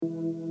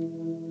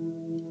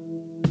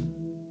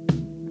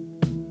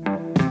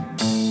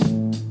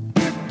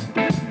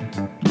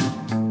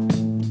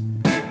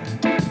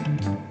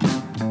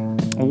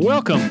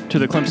Welcome to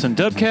the Clemson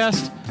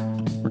Dubcast.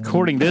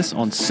 Recording this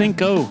on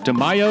Cinco de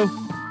Mayo.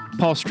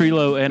 Paul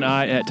Strelo and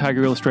I at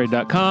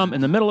TigerIllustrated.com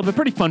in the middle of a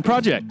pretty fun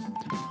project.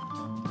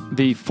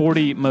 The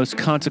 40 most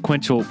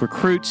consequential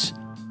recruits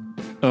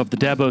of the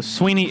Dabo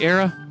Swinney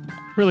era.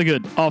 Really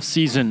good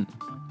off-season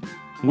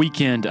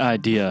weekend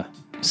idea.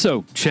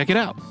 So, check it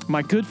out.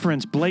 My good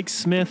friends Blake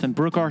Smith and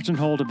Brooke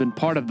Archenhold have been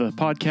part of the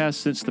podcast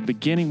since the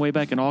beginning, way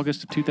back in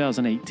August of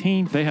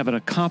 2018. They have an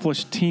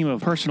accomplished team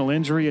of personal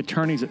injury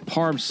attorneys at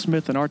Parham,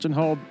 Smith, and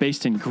Archenhold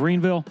based in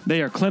Greenville.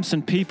 They are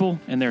Clemson people,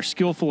 and their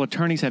skillful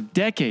attorneys have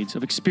decades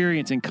of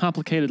experience in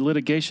complicated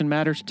litigation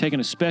matters,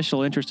 taking a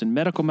special interest in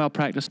medical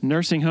malpractice,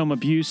 nursing home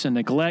abuse, and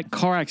neglect,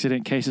 car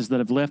accident cases that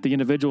have left the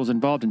individuals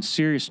involved in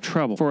serious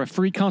trouble. For a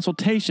free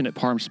consultation at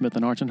Parham, Smith,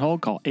 and Archenhold,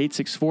 call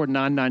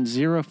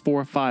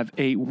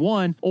 864-990-4581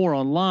 or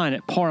online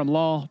at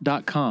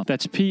parhamlaw.com.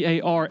 That's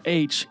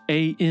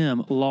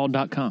P-A-R-H-A-M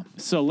law.com.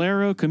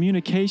 Celero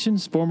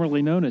Communications,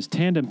 formerly known as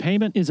Tandem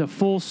Payment, is a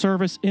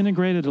full-service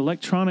integrated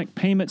electronic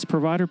payments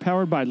provider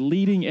powered by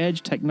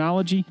leading-edge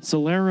technology.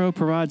 Celero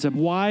provides a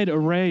wide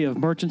array of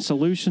merchant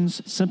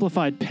solutions,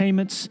 simplified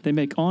payments. They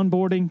make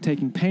onboarding,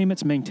 taking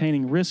payments,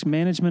 maintaining risk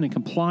management and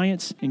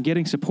compliance, and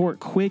getting support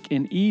quick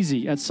and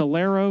easy. At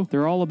Celero,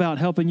 they're all about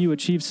helping you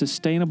achieve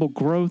sustainable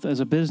growth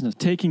as a business.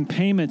 Taking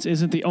payments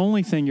isn't the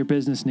only thing your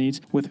business needs.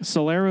 With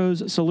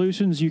Celero's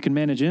solutions, you can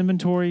manage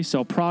inventory,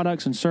 sell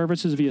products and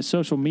services via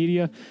social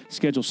media,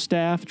 schedule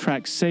staff,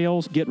 track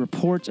sales, get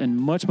reports, and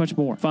much, much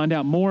more. Find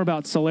out more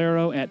about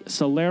Celero at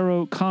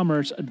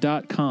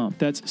celerocommerce.com.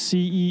 That's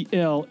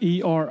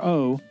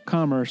C-E-L-E-R-O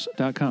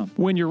commerce.com.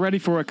 When you're ready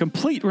for a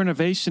complete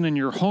renovation in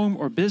your home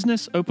or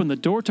business, open the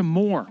door to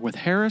more with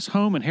Harris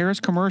Home and Harris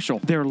Commercial.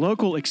 Their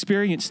local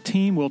experienced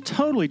team will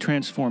totally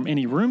transform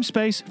any room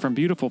space, from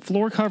beautiful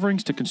floor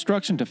coverings to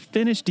construction to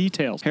finished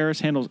details. Harris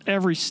handles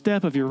every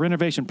step of your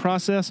renovation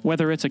process,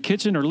 whether it's a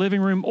kitchen or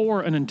living room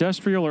or an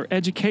industrial or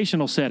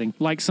educational setting,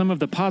 like some of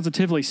the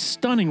positively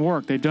stunning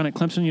work they've done at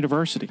Clemson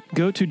University.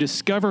 Go to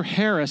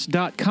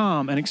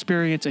discoverharris.com and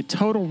experience a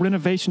total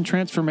renovation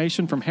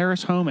transformation from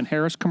Harris Home and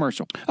Harris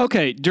Commercial.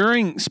 Okay,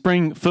 during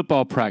spring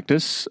football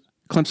practice,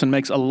 Clemson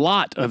makes a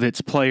lot of its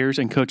players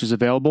and coaches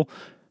available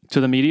to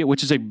the media,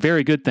 which is a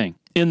very good thing.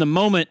 In the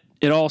moment,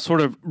 it all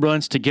sort of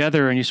runs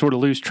together and you sort of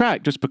lose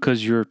track just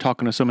because you're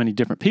talking to so many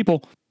different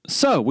people.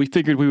 So we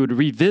figured we would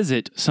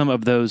revisit some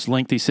of those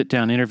lengthy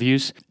sit-down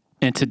interviews.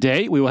 And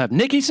today we will have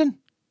Nick Eason,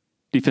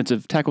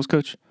 defensive tackles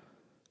coach,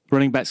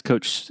 running backs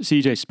coach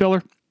CJ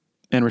Spiller,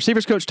 and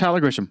receivers coach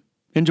Tyler Grisham.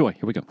 Enjoy.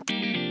 Here we go.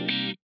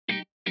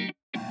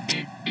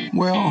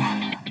 Well,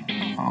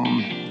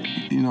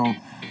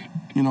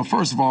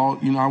 first of all,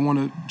 I want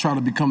to try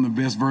to become the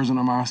best version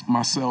of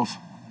myself.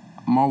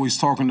 I'm always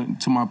talking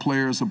to my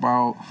players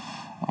about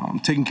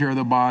taking care of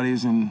their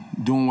bodies and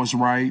doing what's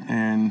right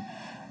and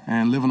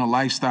living a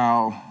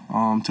lifestyle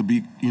to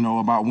be,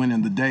 about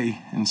winning the day.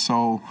 And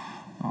so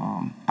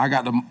I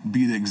got to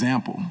be the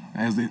example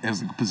as the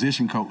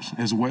position coach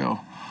as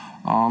well.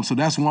 So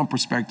that's one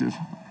perspective,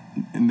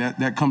 and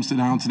that comes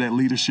down to that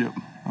leadership,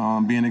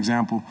 being an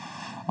example.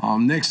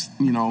 Next,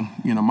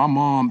 my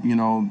mom,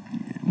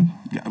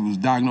 was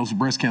diagnosed with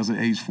breast cancer at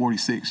age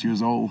 46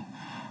 years old.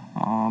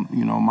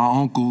 My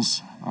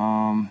uncles,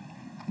 I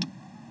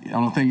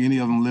don't think any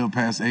of them lived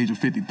past the age of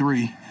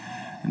 53.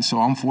 And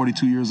so I'm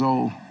 42 years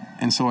old.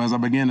 And so as I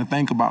began to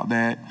think about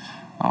that,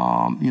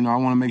 I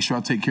want to make sure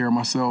I take care of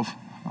myself,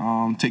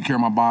 take care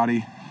of my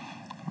body.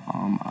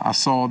 I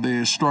saw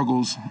the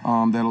struggles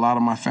that a lot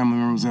of my family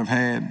members have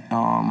had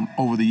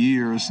over the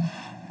years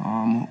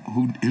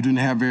who didn't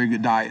have very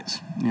good diets.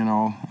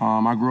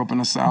 I grew up in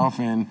the South,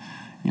 and,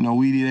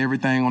 we eat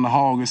everything on the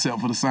hog except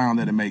for the sound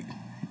that it makes.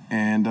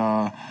 And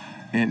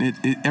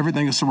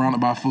everything is surrounded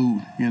by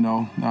food.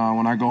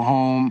 When I go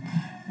home,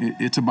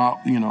 it's about,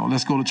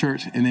 let's go to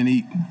church and then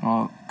eat.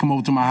 Come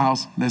over to my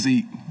house, let's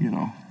eat.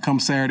 Come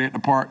Saturday at the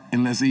park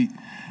and let's eat.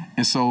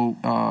 And so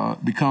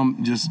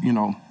become just,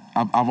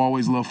 I've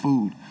always loved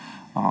food.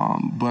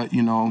 But,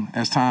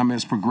 as time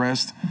has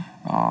progressed,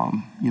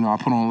 I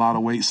put on a lot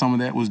of weight. Some of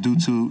that was due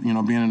to,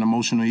 being an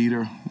emotional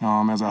eater.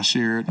 As I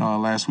shared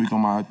last week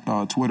on my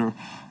Twitter,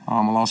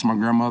 I lost my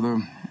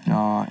grandmother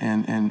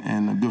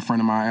and a good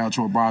friend of mine, Al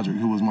Broderick,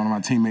 who was one of my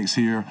teammates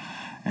here,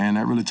 and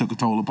that really took a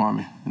toll upon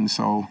me. And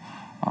so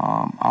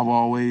I've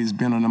always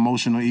been an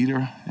emotional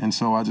eater, and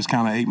so I just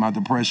kind of ate my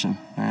depression.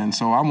 And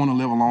so I want to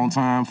live a long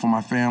time for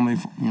my family,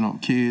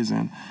 kids,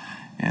 and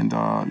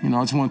I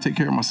just want to take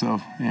care of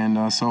myself.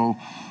 And so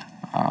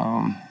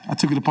I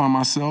took it upon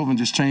myself and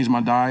just changed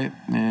my diet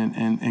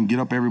and get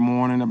up every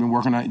morning. I've been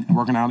working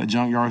out at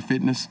Junkyard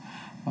Fitness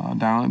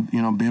down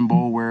at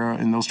Bimbo, where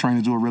and those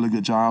trainers do a really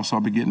good job. So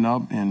I'll be getting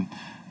up and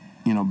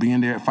being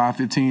there at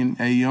 5:15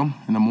 a.m.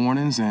 in the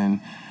mornings and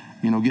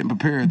getting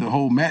prepared. The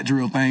whole mat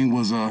drill thing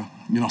was a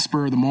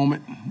spur of the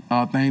moment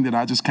thing that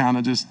I just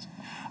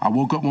I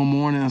woke up one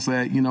morning and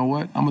said, you know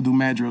what, I'm gonna do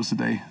mat drills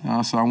today.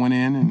 So I went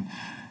in and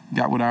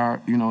got with our,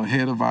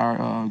 head of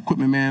our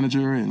equipment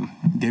manager and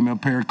gave me a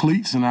pair of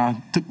cleats, and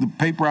I took the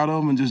paper out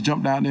of them and just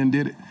jumped out there and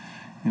did it.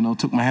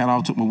 took my hat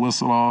off, took my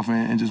whistle off,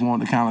 and just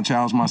wanted to kind of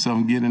challenge myself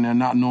and get in there,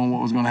 not knowing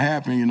what was going to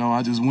happen.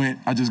 I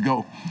just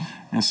go.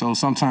 And so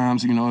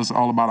sometimes, it's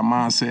all about a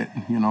mindset,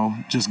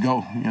 just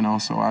go,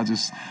 So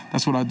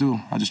that's what I do.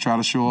 I just try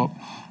to show up,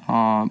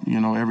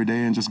 every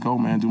day and just go,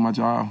 man, do my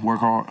job,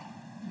 work hard.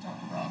 You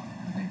talked about,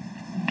 I think,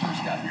 when you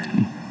first got here,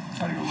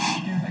 try to go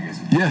vegan, I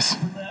guess. Yes.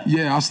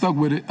 Yeah, I stuck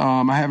with it.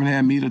 I haven't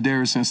had meat or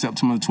dairy since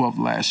September the 12th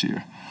last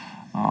year.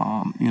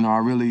 I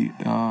really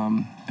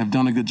have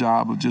done a good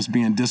job of just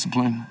being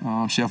disciplined.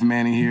 Chef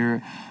Manny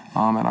here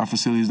at our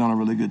facility has done a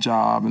really good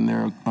job, and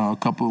there are a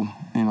couple,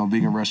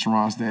 vegan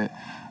restaurants that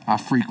I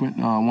frequent.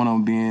 One of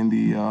them being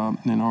the,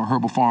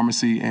 Herbal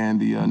Pharmacy and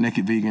the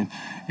Naked Vegan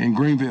in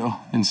Greenville.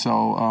 And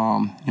so,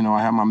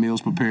 I have my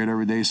meals prepared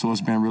every day, so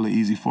it's been really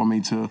easy for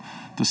me to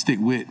stick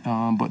with.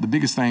 But the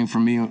biggest thing for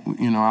me,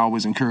 I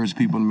always encourage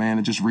people, man,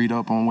 to just read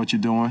up on what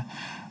you're doing.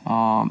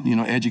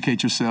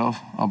 Educate yourself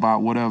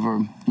about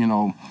whatever,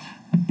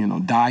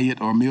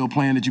 diet or meal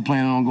plan that you're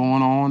planning on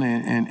going on,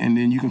 and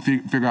then you can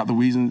figure out the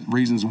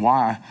reasons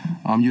why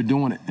you're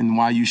doing it and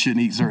why you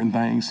shouldn't eat certain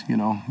things.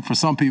 For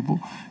some people,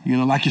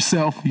 like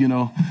yourself, I'm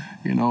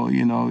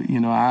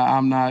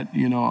not,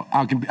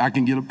 I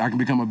can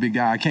become a big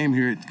guy. I came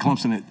here at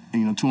Clemson at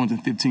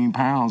 215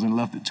 pounds and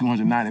left at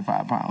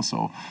 295 pounds,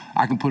 so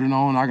I can put it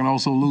on. I can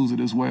also lose it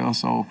as well.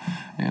 So,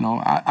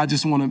 I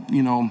just want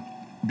to,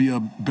 be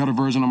a better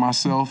version of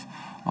myself.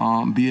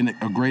 Being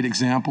a great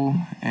example,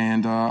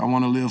 and I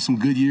want to live some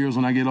good years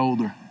when I get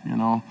older,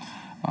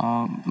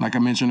 Like I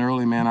mentioned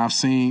earlier, man, I've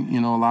seen,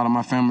 a lot of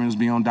my family members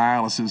be on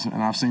dialysis,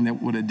 and I've seen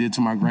what it did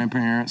to my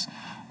grandparents.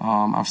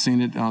 I've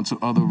seen it to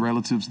other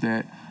relatives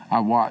that I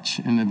watch,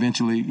 and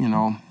eventually,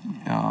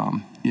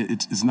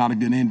 it's not a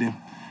good ending.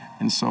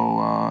 And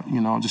so,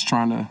 just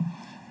trying to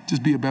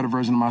just be a better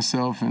version of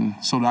myself, and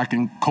so that I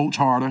can coach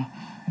harder,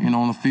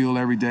 on the field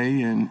every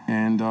day, and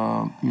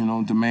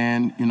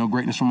demand,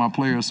 greatness from my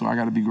players. So I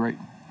got to be great.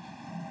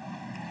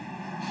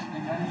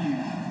 Nick, how do you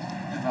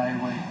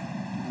evaluate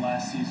the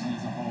last season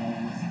as a whole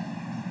with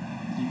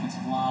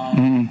defensive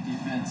line,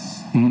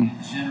 defense in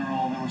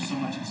general? There was so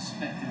much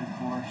expected, of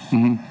course.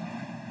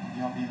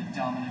 Y'all being a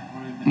dominant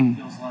group, and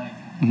it feels like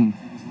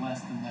it was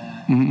less than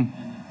that. And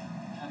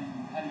how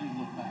do you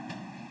look back at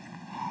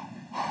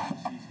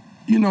the season?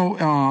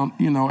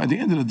 At the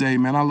end of the day,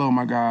 man, I love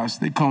my guys.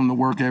 They come to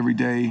work every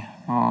day,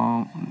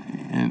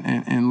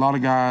 and a lot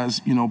of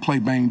guys, play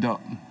banged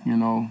up,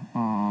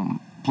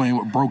 playing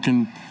with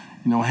broken,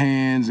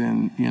 hands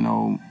and,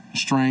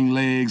 strained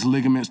legs,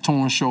 ligaments,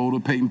 torn shoulder.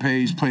 Peyton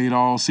Page played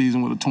all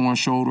season with a torn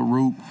shoulder.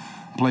 Roop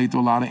played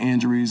through a lot of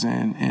injuries,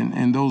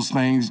 and those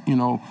things,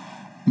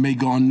 may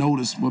go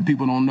unnoticed, but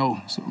people don't know.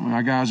 So when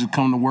our guys just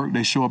come to work,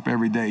 they show up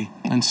every day.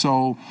 And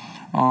so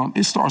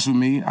it starts with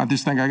me. I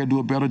just think I got to do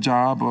a better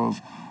job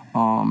of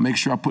make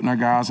sure I put our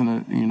guys in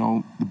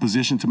the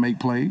position to make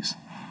plays.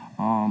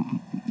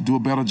 Do a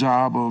better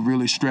job of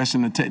really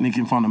stressing the technique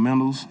and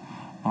fundamentals.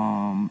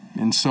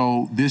 And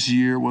so this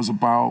year was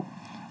about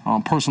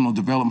personal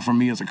development for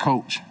me as a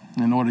coach.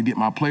 In order to get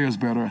my players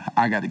better,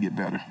 I got to get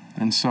better.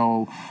 And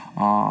so,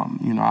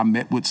 I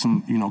met with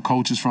some,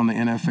 coaches from the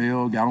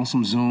NFL, got on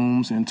some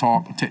Zooms and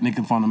talked technique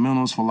and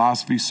fundamentals,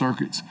 philosophy,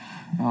 circuits,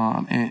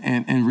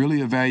 and really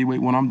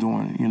evaluate what I'm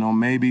doing.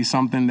 Maybe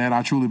something that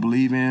I truly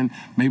believe in,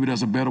 maybe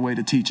there's a better way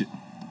to teach it.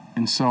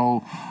 And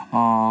so,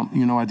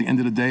 at the end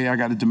of the day, I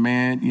got to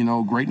demand,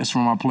 greatness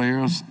from my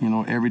players,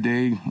 every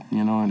day,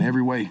 in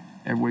every way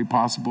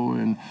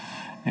possible.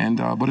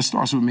 But it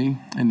starts with me,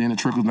 and then it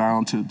trickles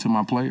down to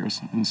my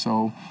players. And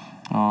so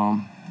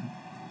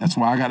that's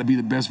why I got to be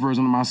the best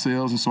version of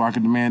myself, and so I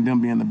can demand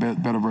them being the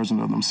better version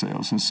of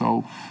themselves. And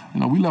so,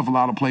 we left a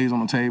lot of plays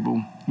on the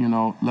table,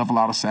 left a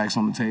lot of sacks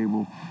on the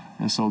table.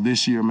 And so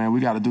this year, man, we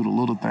got to do the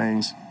little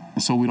things,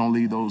 and so we don't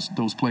leave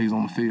those plays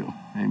on the field.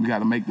 And we got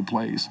to make the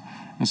plays.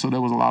 And so there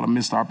was a lot of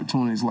missed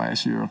opportunities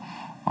last year.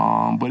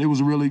 But it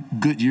was a really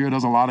good year.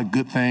 There's a lot of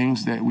good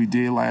things that we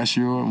did last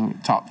year. And we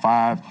top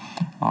 5,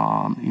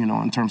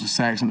 in terms of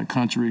sacks in the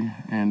country.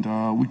 And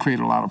we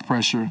created a lot of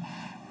pressure.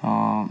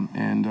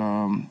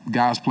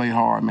 Guys played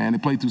hard, man. They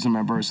played through some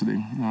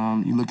adversity.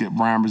 You look at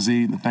Brian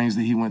Brzee, the things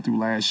that he went through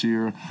last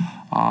year,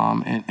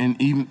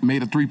 and even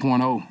made a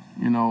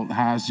 3.0, the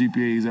highest GPA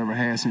he's ever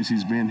had since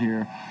he's been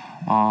here.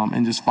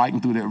 And just fighting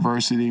through the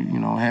adversity,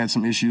 had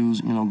some issues,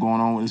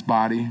 going on with his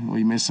body where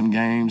he missed some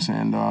games.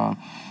 And,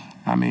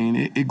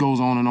 it goes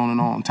on and on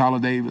and on. Tyler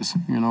Davis,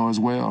 as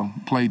well,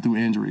 played through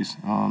injuries.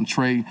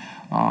 Trey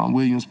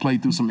Williams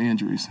played through some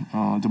injuries.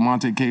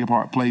 DeMonte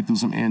Capehart played through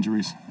some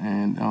injuries.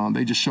 And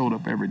they just showed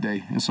up every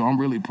day. And so I'm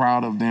really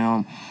proud of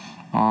them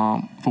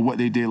for what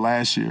they did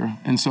last year.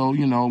 And so,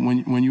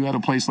 when you're at a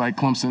place like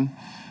Clemson,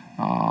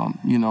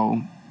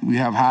 we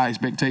have high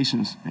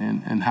expectations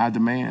and high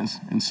demands.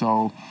 And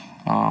so,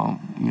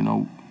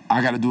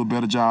 I got to do a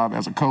better job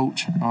as a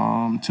coach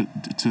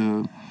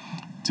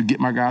to get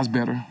my guys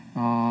better,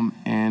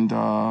 and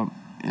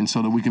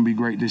so that we can be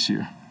great this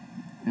year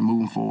and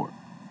moving forward.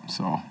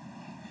 So, I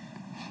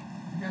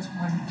guess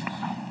when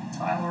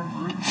Tyler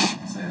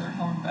Grisham say they're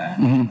coming back,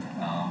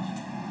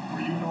 were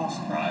Were you at all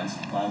surprised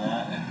by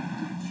that? And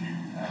did you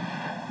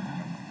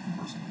have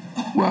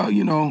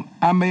personally? Well,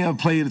 I may have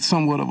played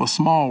somewhat of a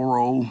small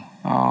role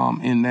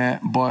in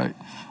that, but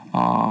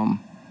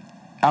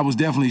I was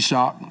definitely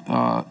shocked,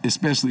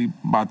 especially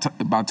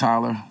by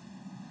Tyler.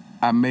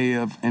 I may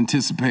have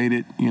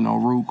anticipated,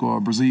 Rook or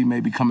Brazil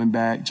maybe coming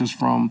back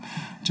just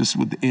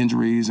with the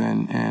injuries,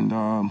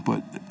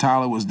 but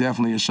Tyler was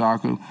definitely a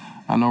shocker.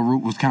 I know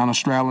Rook was kind of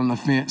straddling the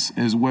fence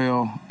as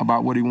well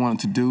about what he wanted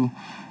to do.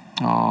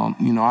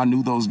 I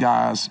knew those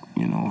guys,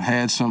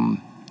 had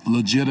some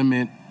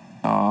legitimate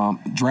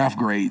draft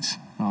grades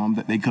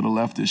that they could have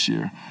left this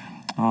year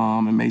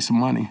and made some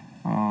money.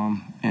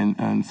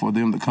 And for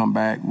them to come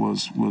back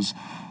was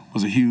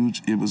a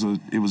huge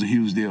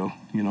deal,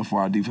 for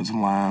our defensive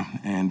line.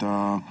 And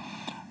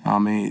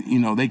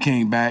they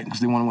came back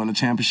because they want to win a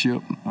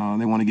championship.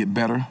 They want to get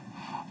better,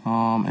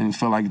 and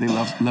felt like they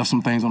left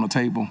some things on the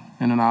table.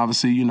 And then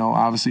obviously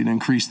to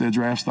increase their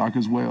draft stock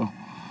as well.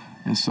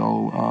 And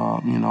so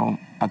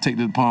I take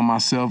it upon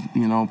myself,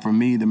 for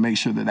me to make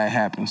sure that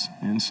happens.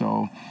 And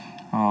so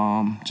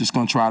just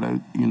gonna try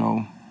to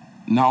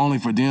not only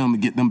for them to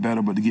get them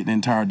better, but to get the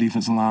entire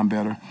defensive line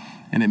better,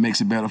 and it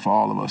makes it better for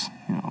all of us,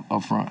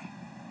 up front.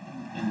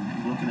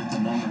 And looking at the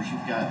numbers,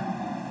 you've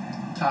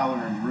got Tyler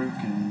and Rook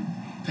and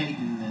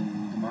Peyton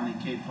and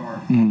Damani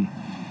Capehart.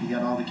 You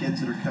got all the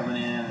kids that are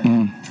coming in,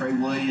 and Trey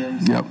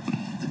Williams. Yep.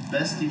 The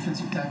best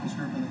defensive tackles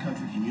group in the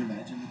country. Can you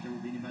imagine that there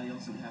would be anybody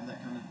else that would have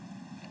that kind of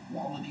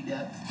quality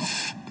depth?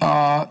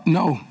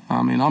 No.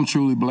 I'm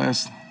truly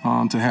blessed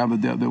to have the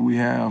depth that we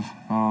have.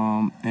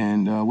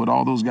 And with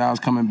all those guys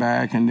coming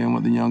back, and then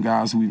with the young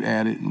guys we've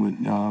added with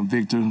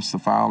Victor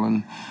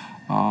Stefalen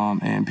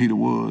and Peter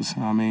Woods,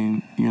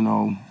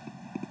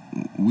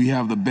 we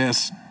have the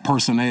best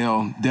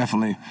personnel,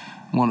 definitely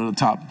one of the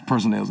top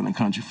personnel in the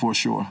country for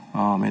sure,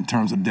 in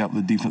terms of depth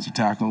of defensive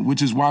tackle,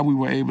 which is why we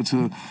were able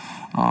to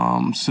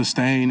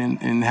sustain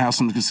and have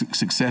some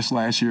success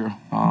last year,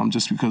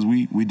 just because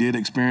we did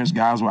experience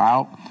guys were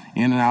out,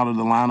 in and out of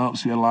the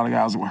lineups. We had a lot of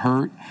guys that were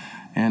hurt,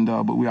 and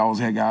but we always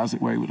had guys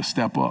that were able to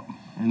step up,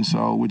 and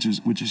so which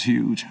is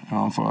huge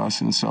for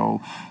us. And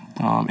so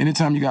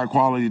anytime you got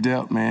quality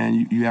depth,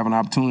 man, you have an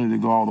opportunity to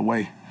go all the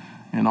way.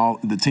 And all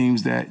the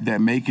teams that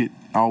make it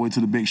all the way to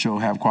the big show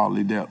have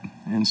quality depth.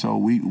 And so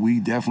we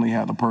definitely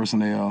have the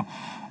personnel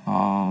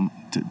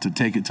to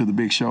take it to the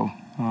big show.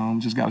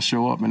 Just got to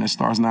show up, and it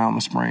starts now in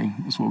the spring.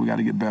 That's where we got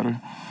to get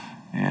better.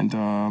 And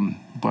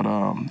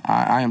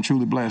I am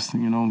truly blessed.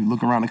 You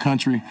look around the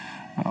country,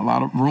 a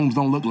lot of rooms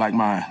don't look like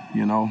mine.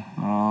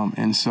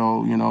 And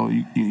so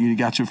you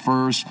got your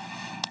first.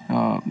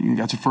 You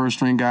got your first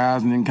string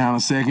guys, and then kind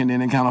of second,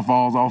 and it kind of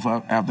falls off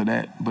after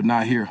that. But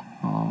not here.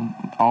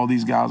 All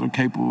these guys are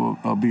capable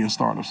of being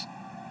starters.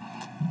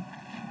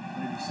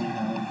 What have you seen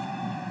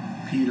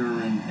of Peter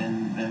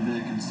and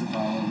Vic and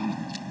Stefano?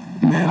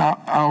 Man,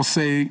 I'll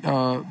say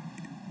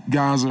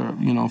guys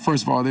are,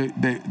 first of all,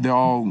 they're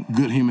all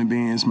good human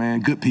beings,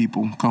 man, good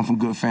people, come from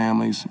good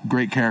families,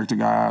 great character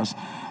guys.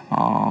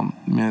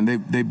 Man,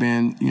 they've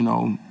been,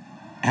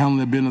 handling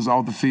their business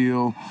off the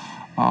field,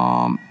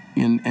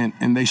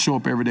 and they show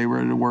up every day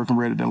ready to work and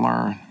ready to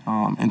learn.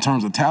 In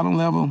terms of talent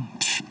level,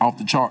 off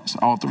the charts,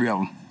 all three of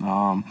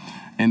them.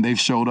 And they've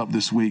showed up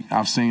this week.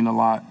 I've seen a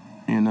lot,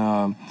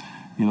 and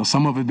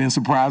some of it been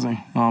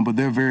surprising, but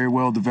they're very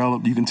well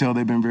developed. You can tell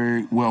they've been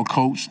very well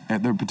coached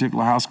at their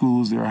particular high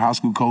schools. Their high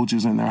school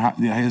coaches and their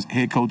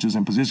head coaches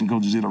and position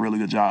coaches did a really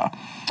good job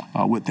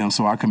with them,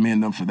 so I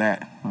commend them for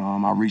that.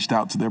 I reached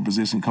out to their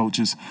position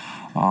coaches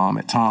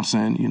at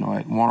Thompson,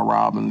 at Warner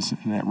Robins,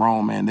 and at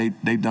Rome, man.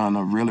 They've done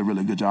a really,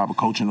 really good job of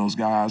coaching those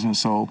guys, and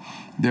so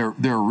they're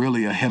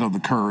really ahead of the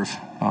curve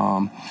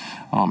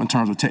in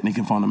terms of technique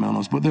and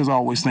fundamentals. But there's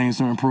always things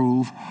to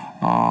improve.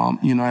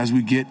 As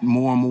we get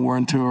more and more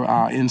into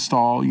our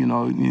install,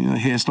 the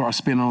head starts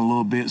spinning a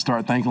little bit,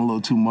 start thinking a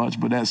little too much,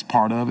 but that's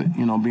part of it,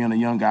 being a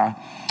young guy.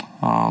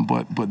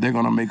 But they're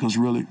going to make us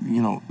really,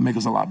 make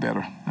us a lot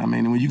better.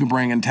 When you can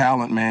bring in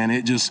talent, man,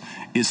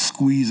 it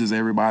squeezes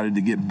everybody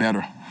to get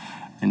better.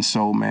 And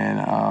so,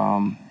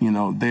 man,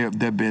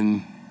 they've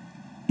been,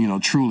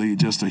 truly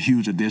just a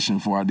huge addition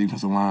for our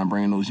defensive line,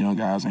 bringing those young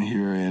guys in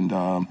here, and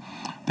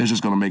they're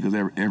just going to make us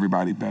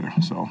everybody better.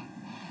 So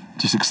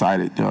just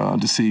excited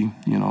to see,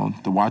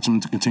 to watch them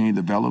to continue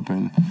to develop,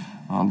 and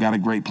got a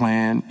great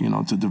plan,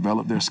 to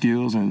develop their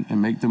skills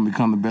and make them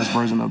become the best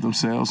version of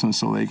themselves, and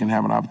so they can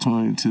have an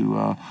opportunity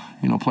to,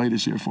 play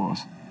this year for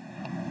us.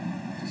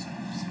 Does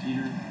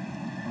Peter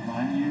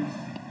remind you of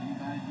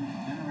anybody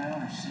you've been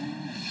around or seen?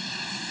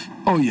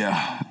 Oh,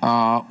 yeah.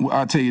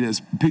 I'll tell you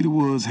this. Peter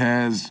Woods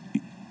has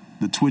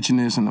the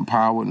twitchiness and the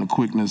power and the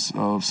quickness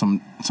of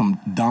some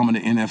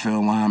dominant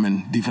NFL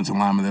linemen, defensive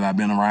linemen that I've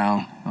been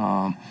around.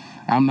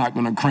 I'm not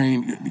going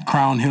to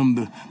crown him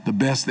the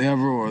best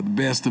ever or the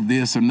best of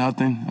this or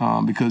nothing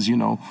because,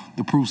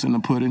 the proof's in the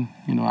pudding.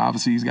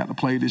 Obviously he's got to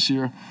play this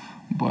year.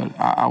 But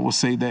I will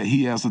say that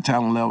he has the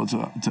talent level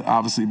to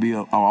obviously be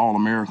an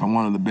All-American,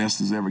 one of the best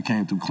that's ever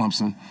came through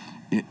Clemson.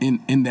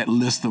 in that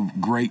list of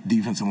great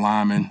defensive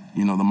linemen,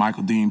 the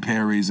Michael Dean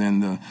Perrys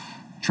and the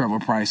Trevor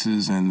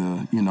Prices and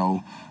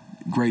the,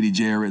 Grady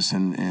Jarrett's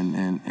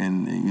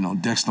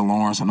and Dexter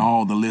Lawrence, and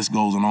all the list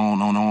goes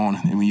on and on.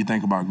 And when you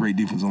think about great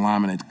defensive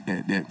linemen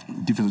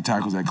at defensive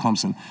tackles at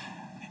Clemson,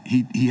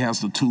 he has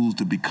the tools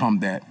to become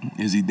that.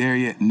 Is he there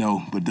yet?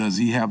 No. But does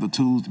he have the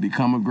tools to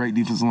become a great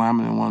defensive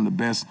lineman and one of the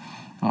best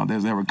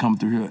that's ever come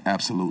through here?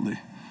 Absolutely.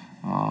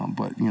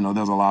 But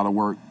there's a lot of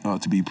work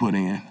to be put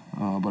in.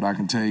 But I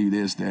can tell you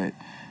this, that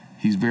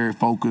he's very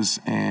focused,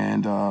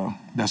 and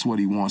that's what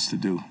he wants to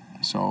do.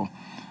 So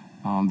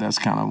that's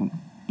kind of,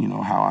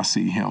 how I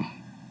see him.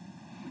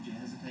 Would you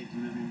hesitate to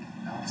move him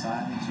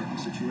outside in certain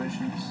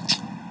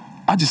situations?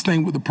 I just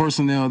think with the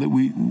personnel that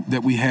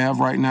we have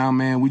right now,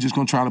 man, we're just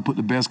going to try to put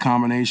the best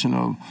combination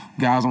of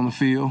guys on the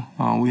field.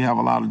 We have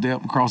a lot of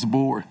depth across the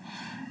board.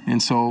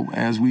 And so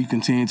as we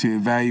continue to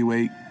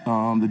evaluate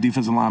the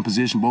defensive line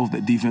position, both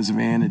at defensive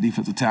end and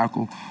defensive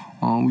tackle,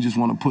 we just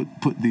want to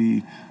put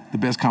the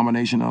best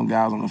combination of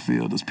guys on the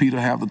field. Does Peter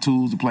have the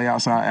tools to play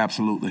outside?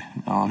 Absolutely.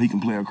 He can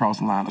play across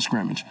the line of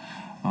scrimmage.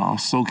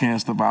 So can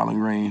Spiller and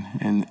Green,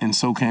 and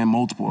so can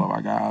multiple of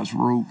our guys,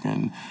 Rook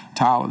and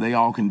Tyler. They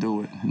all can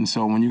do it. And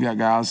so when you got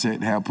guys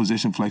that have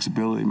position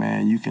flexibility,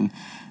 man, you can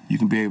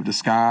be able to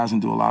disguise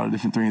and do a lot of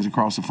different things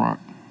across the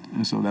front.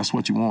 And so that's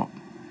what you want.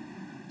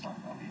 Talk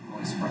about being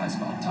really surprised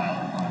about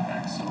Tyler running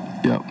back. So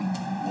Yep.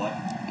 what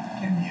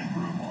can he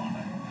improve on,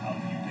 and how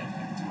do you get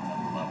him to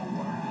another level?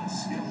 What are the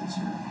skills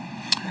or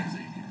things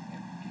that you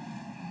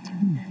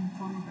can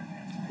improve in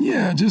him?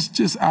 Yeah,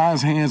 just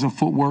eyes, hands, and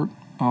footwork.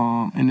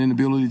 And then the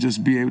ability to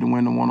just be able to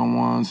win the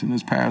one-on-ones and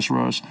his pass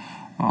rush.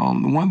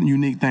 The one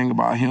unique thing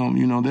about him,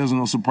 there's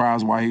no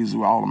surprise why he's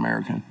an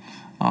All-American,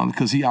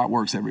 because he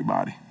outworks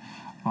everybody.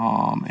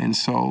 And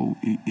so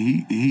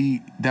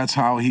he that's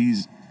how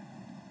he's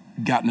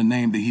gotten the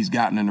name that he's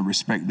gotten and the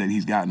respect that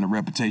he's gotten, the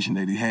reputation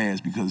that he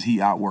has, because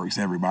he outworks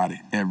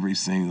everybody every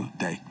single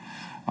day,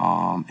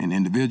 in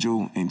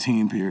individual, in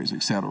team periods,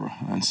 etc.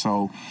 And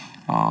so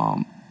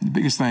the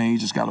biggest thing you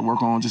just got to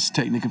work on, just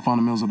technique and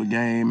fundamentals of the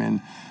game, and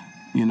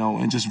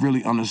just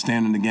really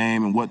understanding the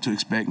game and what to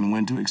expect and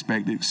when to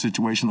expect it,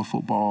 situational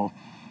football.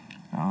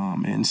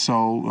 And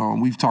so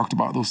we've talked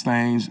about those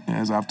things,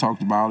 as I've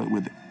talked about it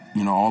with,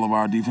 all of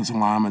our defensive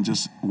linemen,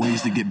 just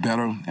ways to get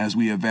better as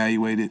we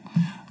evaluated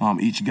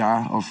each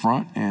guy up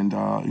front. And,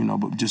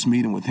 but just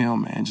meeting with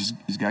him, and just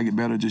got to get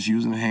better, just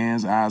using the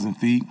hands, eyes, and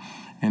feet,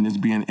 and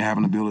just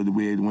having the ability to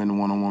be able to win the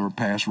one-on-one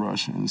pass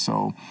rush. And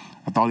so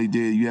I thought he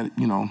did. You had,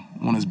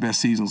 one of his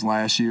best seasons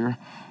last year.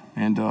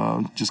 And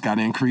just got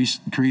to increase.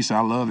 I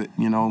love it,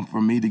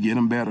 for me to get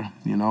him better,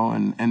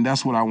 and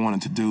that's what I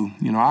wanted to do.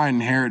 I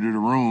inherited a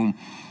room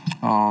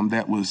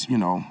that was,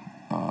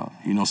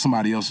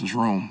 somebody else's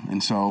room.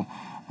 And so,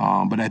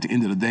 but at the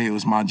end of the day, it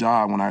was my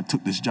job when I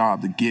took this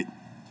job to get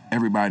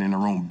everybody in the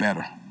room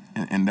better.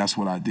 And that's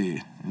what I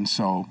did. And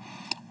so,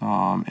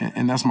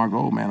 and that's my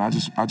goal, man. I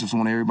just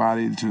want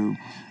everybody to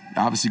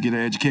obviously get an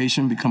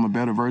education, become a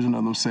better version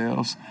of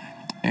themselves,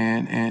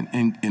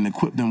 and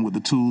equip them with the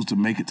tools to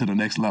make it to the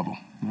next level,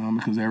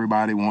 because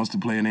everybody wants to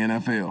play in the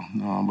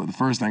NFL. But the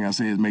first thing I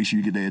say is make sure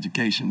you get the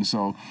education.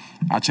 So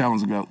I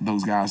challenge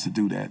those guys to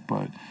do that.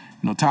 But,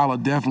 Tyler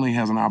definitely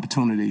has an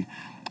opportunity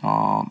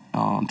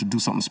to do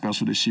something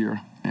special this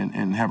year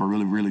and have a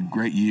really, really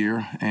great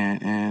year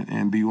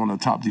and be one of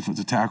the top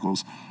defensive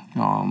tackles,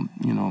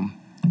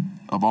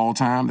 of all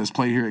time that's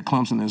played here at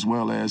Clemson, as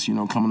well as,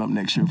 coming up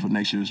next year for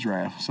next year's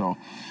draft. So,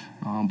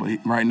 but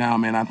right now,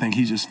 man, I think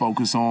he's just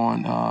focused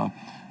on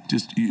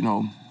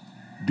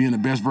being the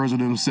best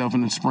version of himself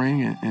in the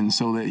spring, and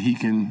so that he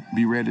can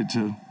be ready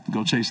to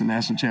go chase the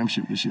national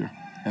championship this year,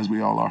 as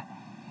we all are.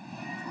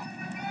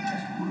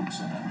 Rooks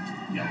in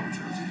a yellow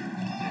jersey,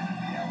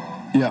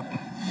 yellow. Yep.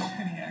 What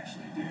can he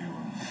actually do,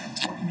 and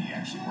what can he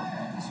actually work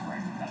on this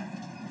spring to kind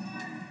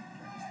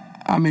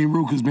of? I mean,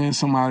 Rook has been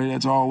somebody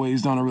that's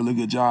always done a really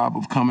good job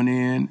of coming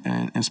in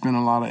and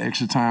spending a lot of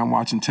extra time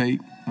watching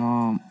tape.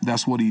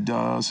 That's what he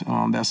does.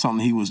 That's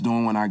something he was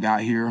doing when I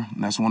got here.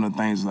 And that's one of the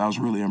things that I was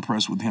really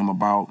impressed with him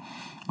about,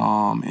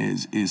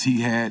 is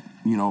he had,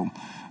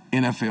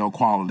 NFL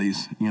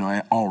qualities,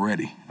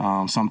 already,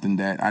 something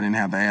that I didn't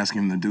have to ask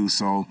him to do.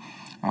 So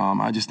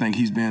I just think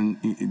he's been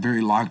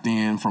very locked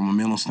in from a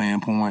mental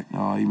standpoint,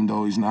 even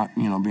though he's not,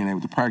 being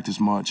able to practice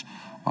much.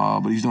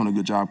 But he's doing a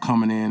good job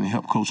coming in and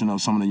help coaching up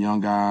some of the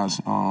young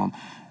guys.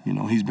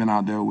 He's been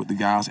out there with the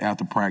guys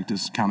after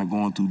practice, kind of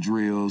going through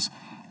drills.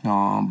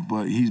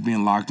 But he's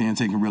been locked in,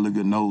 taking really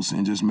good notes,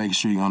 and just making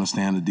sure you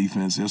understand the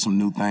defense. There's some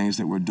new things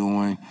that we're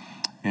doing.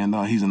 And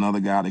he's another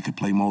guy that could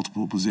play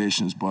multiple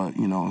positions. But,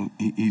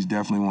 he's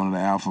definitely one of the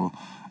alpha,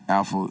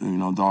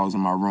 dogs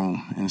in my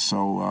room. And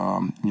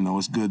so,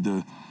 it's good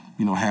to,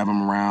 have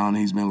him around.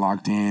 He's been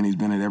locked in. He's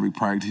been at every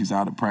practice. He's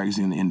out of practice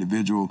in the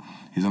individual.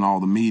 He's in all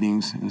the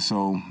meetings. And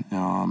so,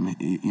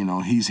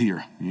 he's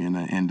here.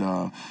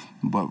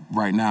 But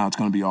right now it's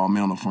going to be all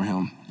mental for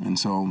him. And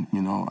so,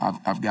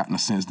 I've gotten a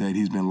sense that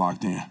he's been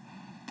locked in.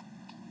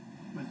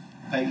 With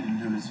Peyton,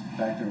 who was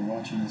back there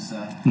watching us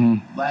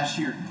last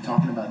year,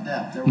 talking about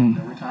depth. There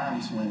were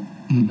times when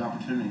big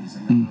opportunities,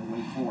 and remember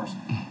Wake Forest,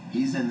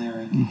 he's in there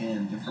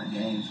in different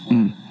games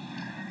where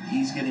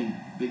he's getting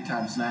big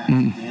time snacks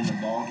at the end of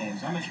ball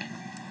games. How much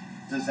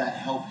does that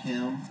help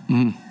him?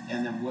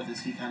 And then what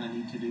does he kind of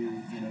need to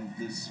do,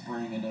 this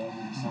spring and over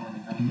the summer to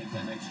kind of make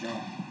that next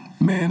jump?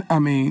 Man, I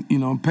mean,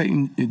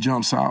 Peyton, it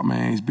jumps out,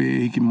 man. He's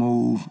big. He can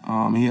move.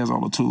 He has all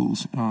the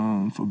tools.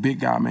 For a big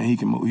guy, man, he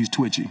can move. He's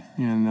twitchy.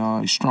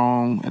 And he's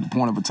strong at the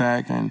point of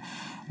attack. And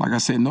like I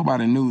said,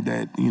 nobody knew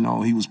that,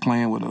 he was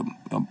playing with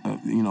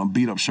a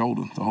beat-up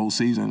shoulder the whole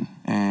season.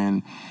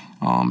 And,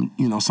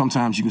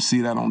 sometimes you can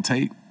see that on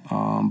tape.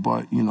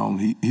 But,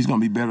 he's going to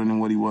be better than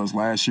what he was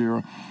last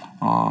year.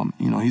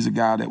 He's a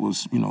guy that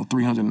was,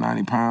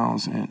 390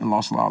 pounds and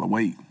lost a lot of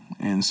weight.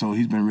 And so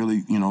he's been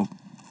really,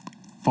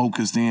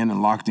 focused in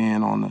and locked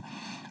in on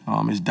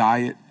his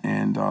diet,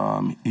 and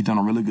he's done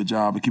a really good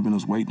job of keeping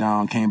his weight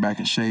down, came back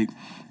in shape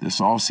this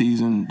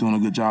offseason, doing a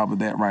good job of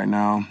that right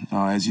now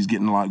as he's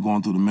getting a lot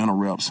going through the mental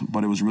reps.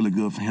 But it was really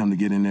good for him to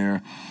get in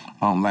there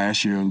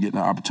last year and get the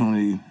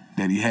opportunity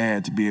that he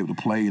had to be able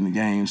to play in the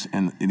games,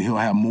 and he'll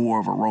have more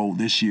of a role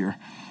this year.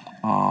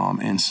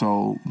 And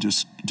so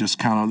just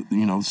kind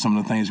of, some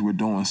of the things we're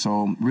doing.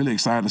 So really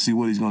excited to see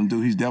what he's going to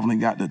do. He's definitely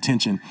got the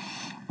attention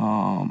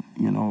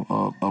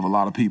of a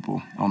lot of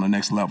people on the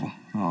next level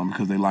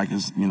because they like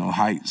his,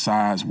 height,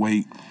 size,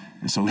 weight.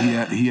 And so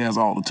he has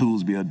all the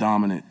tools to be a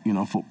dominant,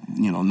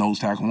 nose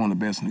tackle, one of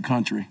the best in the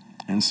country.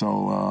 And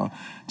so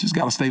just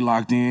got to stay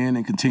locked in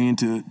and continue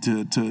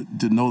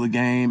to know the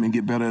game and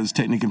get better at his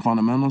technique and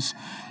fundamentals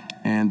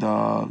and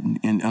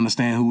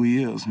understand who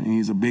he is. And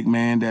he's a big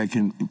man that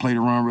can play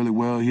the run really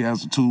well. He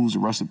has the tools to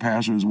rush the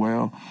passer as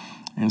well.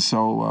 And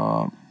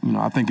so,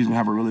 I think he's going to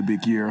have a really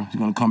big year. He's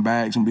going to come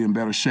back. He's going to be in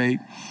better shape.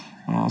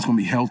 It's going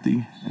to be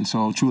healthy. And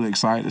so truly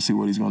excited to see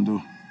what he's going to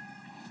do.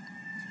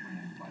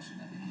 Question.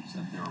 I think you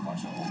said there were a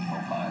bunch of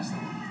oatmeal pies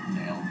that were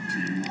nailed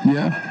to you.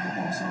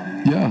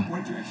 Yeah.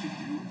 What did you actually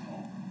do with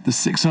all the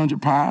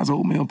 600 pies,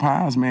 oatmeal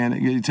pies, man,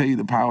 they tell you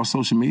the power of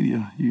social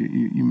media.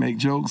 You make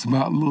jokes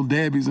about little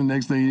Debbie's, and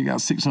next thing you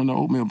got 600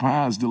 oatmeal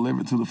pies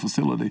delivered to the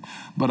facility.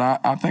 But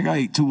I think I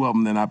ate 2 of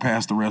them, then I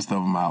passed the rest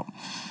of them out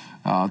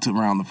to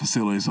around the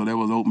facility. So there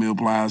was oatmeal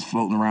pies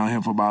floating around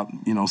here for about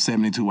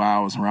 72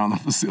 hours around the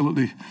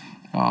facility.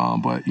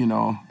 But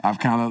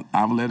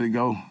I've let it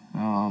go.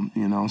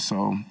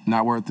 So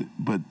not worth it.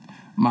 But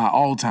my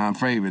all-time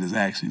favorite is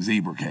actually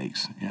zebra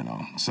cakes,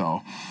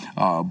 So,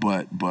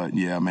 but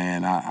yeah,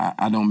 man,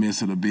 I don't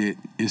miss it a bit.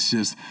 It's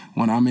just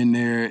when I'm in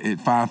there at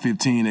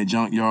 5:15 at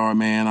Junkyard,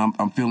 man,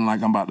 I'm feeling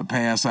like I'm about to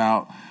pass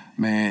out,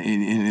 man.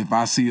 And if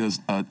I see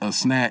a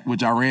snack,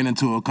 which I ran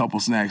into a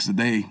couple snacks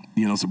today,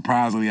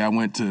 surprisingly, I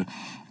went to.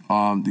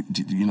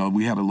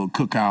 We had a little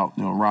cookout.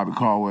 Robert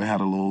Caldwell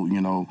had a little,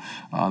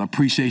 an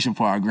appreciation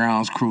for our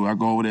grounds crew. I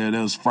go over there.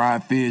 There's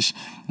fried fish,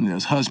 and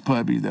there's hush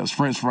puppies, there's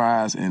French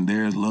fries, and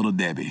there's Little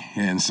Debbie.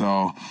 And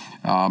so,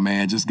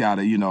 man, just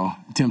gotta,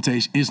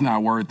 temptation. It's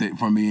not worth it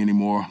for me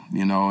anymore,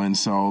 And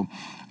so,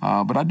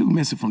 but I do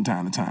miss it from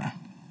time to time.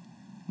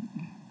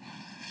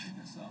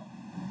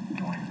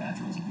 Going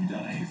naturals, have you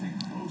done anything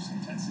close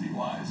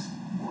intensity-wise,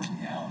 working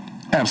out?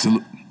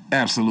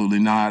 Absolutely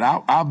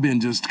not. I've been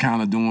just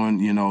kind of doing,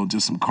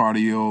 just some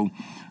cardio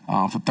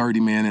for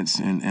 30 minutes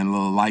and a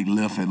little light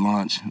lift at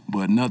lunch,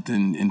 but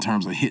nothing in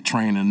terms of HIIT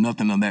training,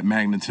 nothing of that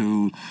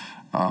magnitude.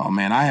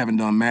 Man, I haven't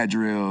done mat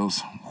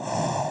drills.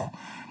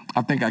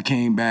 I think I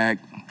came back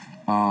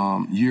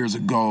years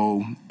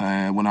ago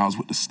when I was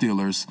with the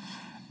Steelers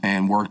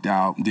and worked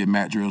out, did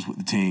mat drills with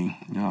the team.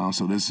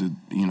 So this has,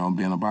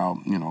 been about,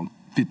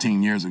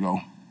 15 years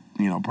ago,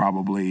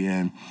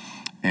 probably.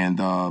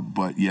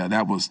 But yeah,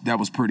 that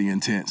was pretty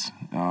intense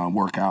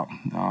workout.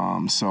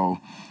 So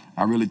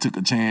I really took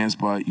a chance,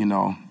 but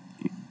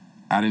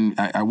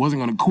I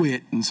wasn't going to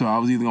quit, and so I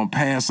was either going to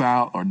pass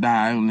out or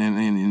die,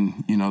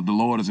 and the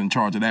Lord is in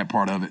charge of that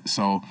part of it.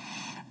 So,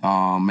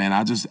 man,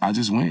 I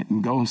just went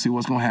and go and see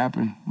what's going to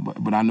happen.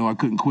 But I know I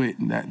couldn't quit.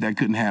 That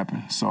couldn't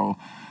happen. So.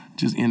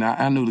 Just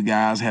I knew the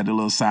guys had the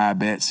little side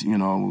bets. We're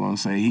gonna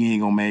say he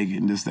ain't gonna make it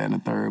and this, that, and the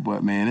third.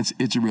 But man,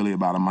 it's really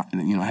about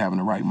having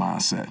the right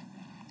mindset.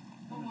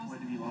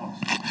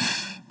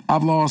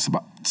 I've lost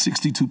about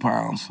 62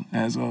 pounds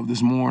as of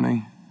this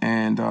morning,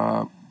 and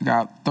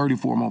got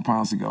 34 more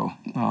pounds to go,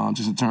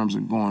 just in terms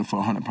of going for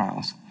 100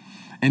 pounds.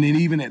 And then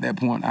even at that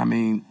point,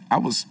 I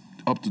was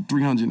up to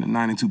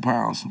 392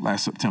 pounds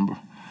last September,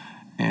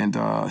 and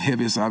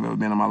heaviest I've ever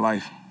been in my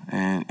life.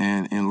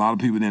 And a lot of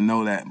people didn't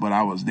know that, but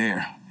I was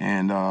there,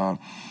 and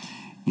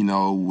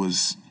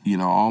was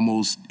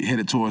almost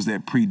headed towards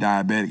that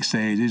pre-diabetic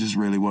stage. It just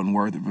really wasn't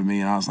worth it for me,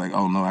 and I was like,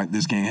 oh no,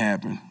 this can't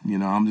happen.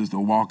 I'm just a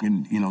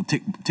walking,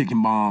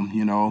 ticking bomb.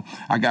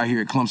 I got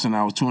here at Clemson,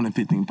 I was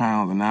 215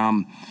 pounds, and now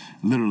I'm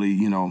literally,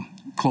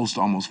 close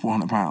to almost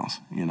 400 pounds.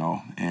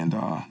 And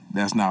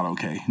that's not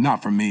okay.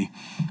 Not for me.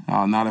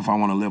 Not if I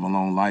want to live a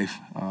long life.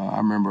 I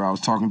remember I was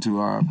talking to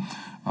our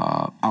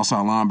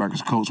outside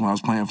linebackers coach when I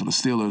was playing for the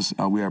Steelers.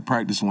 We had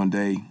practice one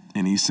day,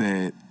 and he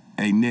said,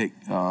 hey, Nick,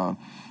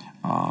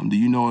 do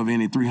you know of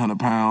any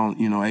 300-pound,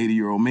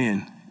 80-year-old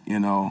men,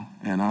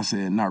 And I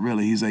said, not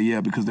really. He said,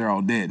 yeah, because they're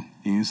all dead.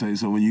 And you say,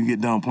 so when you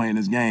get done playing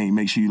this game,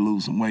 make sure you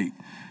lose some weight.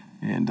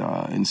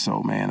 And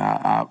so, man,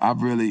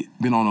 I've really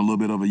been on a little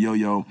bit of a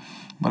yo-yo,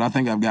 but I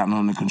think I've gotten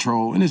under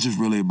control. And it's just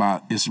really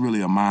it's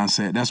really a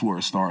mindset. That's where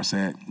it starts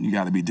at. You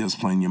got to be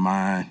disciplined in your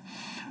mind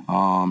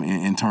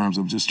in terms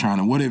of just trying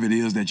to, whatever it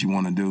is that you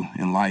want to do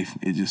in life,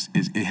 it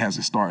has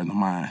to start in the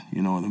mind,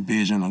 the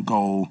vision, a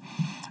goal,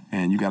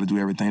 and you got to do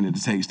everything that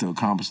it takes to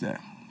accomplish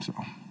that. So.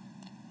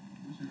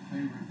 What's your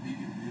favorite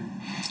vegan meal?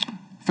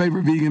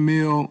 Favorite vegan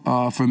meal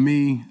for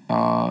me,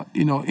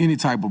 any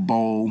type of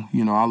bowl.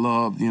 I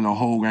love,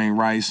 whole grain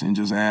rice and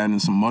just adding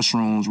some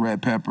mushrooms,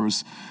 red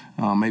peppers,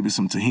 maybe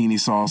some tahini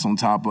sauce on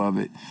top of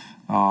it.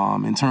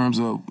 In terms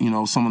of,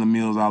 some of the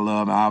meals I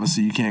love,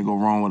 obviously you can't go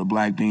wrong with a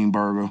black bean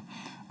burger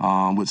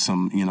with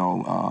some,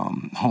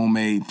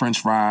 homemade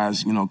French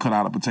fries, cut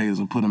out of potatoes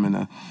and put them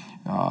in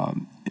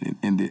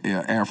the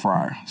air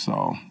fryer.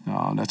 So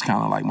that's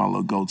kind of like my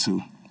little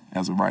go-to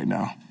as of right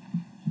now.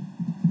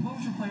 What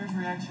was your players'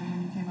 reaction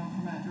when you came out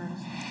from mat drills?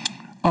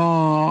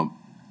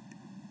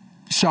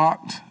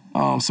 Shocked,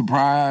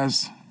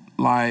 surprised,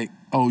 like,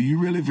 oh, you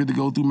really fit to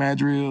go through mat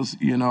drills,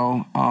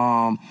 little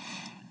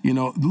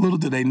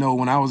did they know,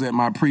 when I was at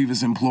my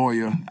previous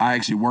employer, I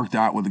actually worked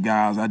out with the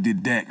guys. I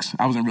did decks.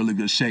 I was in really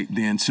good shape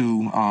then,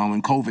 too.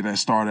 When COVID had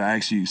started, I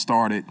actually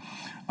started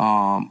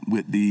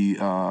with the,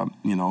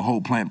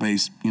 whole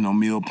plant-based,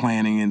 meal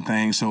planning and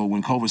things. So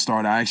when COVID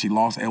started, I actually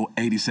lost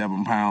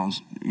 87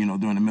 pounds,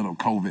 during the middle of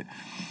COVID.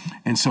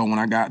 And so when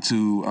I got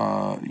to,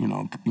 I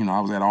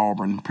was at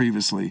Auburn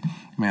previously,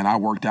 man, I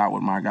worked out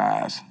with my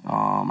guys.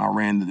 I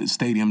ran the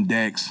stadium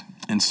decks.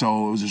 And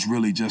so it was just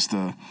really just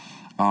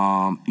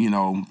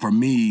for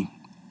me,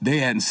 they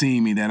hadn't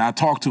seen me. That I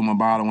talked to them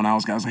about it when I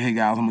was guys. Hey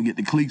guys, I'm gonna get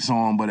the cleats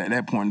on. But at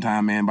that point in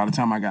time, man, by the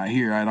time I got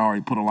here, I'd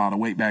already put a lot of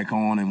weight back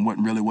on and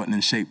wasn't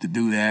in shape to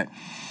do that.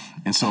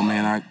 And so,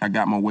 man, I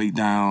got my weight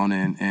down,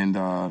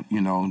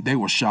 and they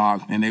were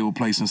shocked, and they were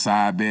placing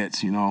side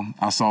bets.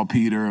 I saw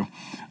Peter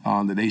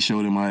that they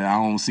showed him. I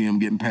don't see him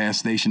getting past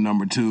station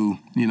number 2.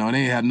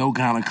 They had no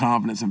kind of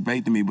confidence and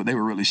faith in me, but they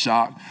were really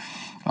shocked.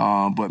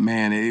 But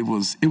man, it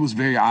was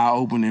very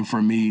eye-opening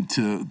for me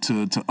to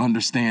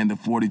understand the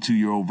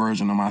 42-year-old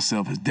version of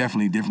myself is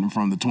definitely different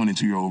from the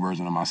 22-year-old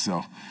version of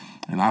myself.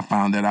 And I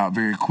found that out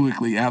very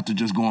quickly after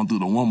just going through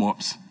the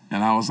warm-ups.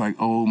 And I was like,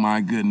 oh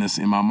my goodness,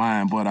 in my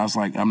mind. But I was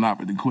like, I'm not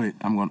ready to quit.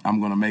 I'm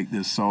gonna make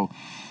this. So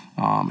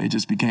it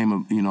just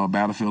became a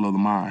battlefield of the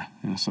mind.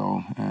 And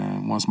so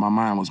once my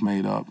mind was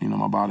made up,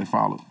 my body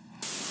followed.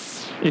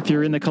 If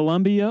you're in the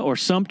Columbia or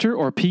Sumter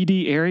or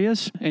PD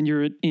areas and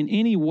you're in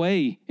any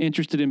way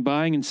interested in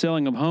buying and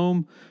selling a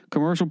home,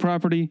 commercial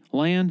property,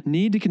 land,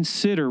 need to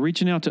consider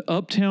reaching out to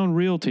Uptown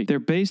Realty. They're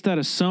based out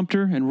of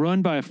Sumter and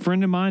run by a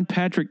friend of mine,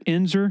 Patrick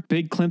Enzer,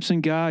 big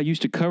Clemson guy,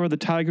 used to cover the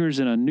Tigers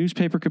in a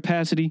newspaper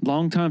capacity,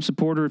 longtime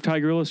supporter of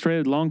Tiger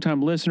Illustrated,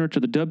 longtime listener to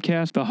the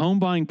Dubcast. The home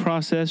buying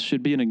process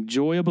should be an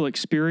enjoyable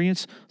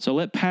experience, so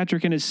let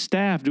Patrick and his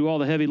staff do all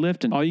the heavy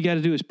lifting. All you got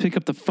to do is pick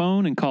up the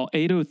phone and call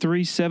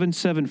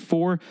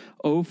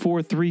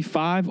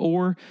 803-774-0435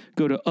 or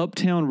go to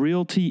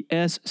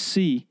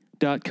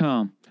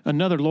uptownrealtysc.com.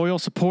 Another loyal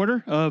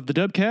supporter of the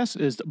Dubcast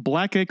is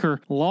Blackacre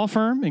Law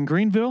Firm in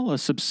Greenville, a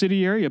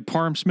subsidiary of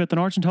Parham Smith &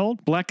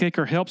 Archambault.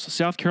 Blackacre helps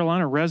South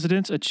Carolina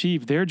residents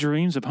achieve their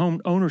dreams of home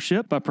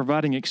ownership by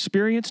providing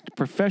experienced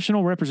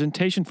professional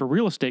representation for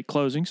real estate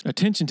closings.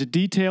 Attention to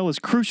detail is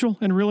crucial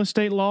in real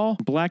estate law.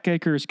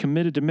 Blackacre is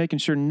committed to making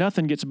sure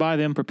nothing gets by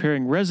them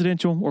preparing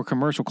residential or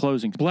commercial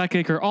closings.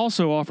 Blackacre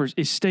also offers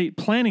estate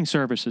planning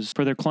services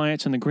for their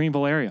clients in the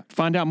Greenville area.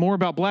 Find out more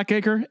about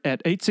Blackacre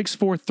at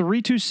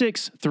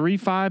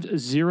 864-326-3507.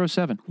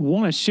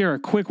 Want to share a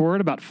quick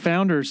word about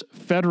Founders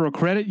Federal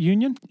Credit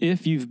Union?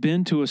 If you've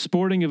been to a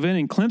sporting event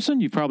in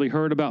Clemson, you've probably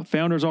heard about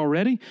Founders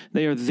already.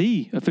 They are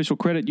the official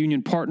credit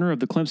union partner of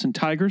the Clemson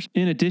Tigers.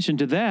 In addition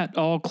to that,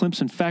 all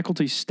Clemson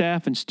faculty,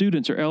 staff, and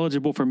students are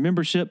eligible for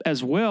membership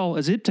as well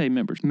as IPTAY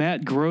members.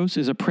 Matt Gross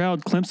is a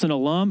proud Clemson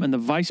alum and the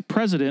vice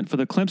president for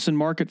the Clemson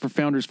market for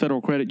Founders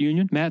Federal Credit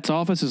Union. Matt's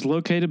office is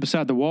located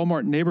beside the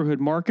Walmart Neighborhood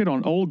Market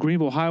on Old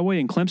Greenville Highway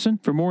in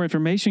Clemson. For more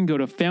information, go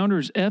to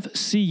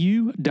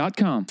foundersfcu.com.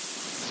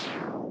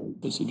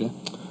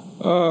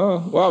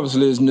 Well,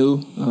 obviously it's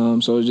new,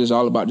 so it's just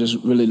all about just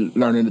really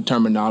learning the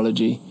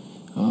terminology.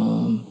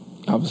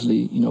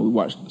 Obviously, we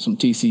watched some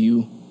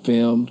TCU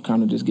film,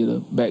 kind of just get a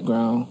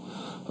background,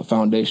 a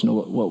foundation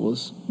of what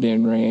was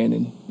being ran,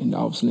 and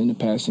obviously in the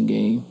passing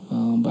game.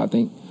 But I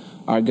think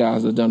our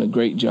guys have done a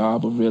great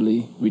job of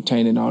really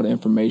retaining all the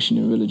information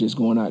and really just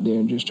going out there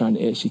and just trying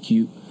to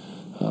execute.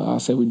 I'll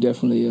say we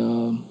definitely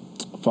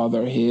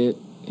farther ahead,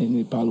 and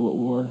it probably what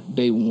we were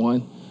day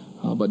one.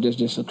 But that's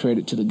just a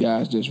credit to the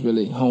guys just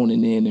really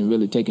honing in and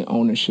really taking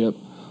ownership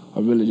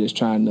of really just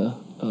trying to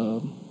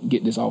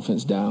get this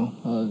offense down.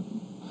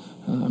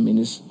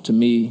 It's, to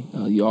me,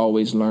 you're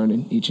always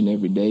learning each and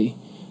every day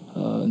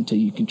until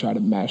you can try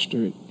to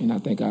master it. And I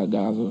think our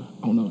guys are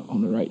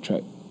on the right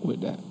track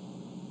with that.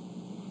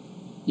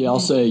 Yeah, I'll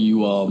say you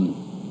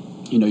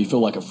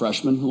feel like a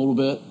freshman a little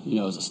bit.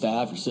 As a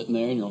staff, you're sitting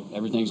there and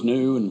everything's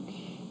new and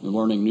you're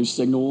learning new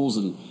signals.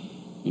 And,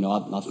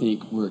 I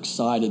think we're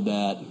excited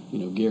that,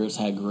 Garrett's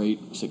had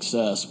great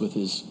success with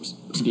his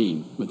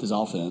scheme, with his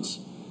offense.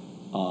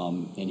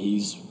 And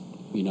he's,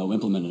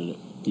 implemented it.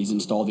 He's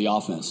installed the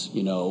offense,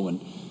 and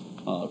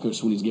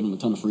Coach Swinney's given him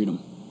a ton of freedom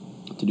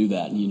to do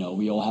that. And,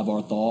 we all have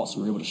our thoughts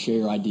and we're able to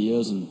share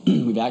ideas. And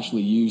we've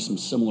actually used some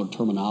similar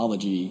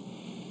terminology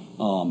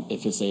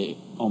if it's a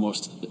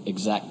almost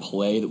exact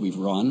play that we've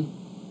run,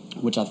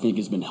 which I think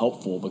has been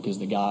helpful because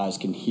the guys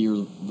can hear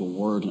the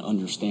word and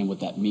understand what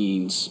that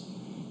means,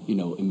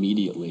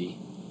 immediately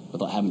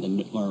without having to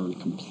learn a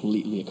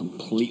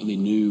completely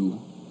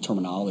new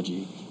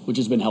terminology, which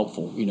has been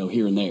helpful,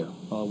 here and there,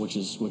 which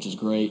is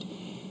great.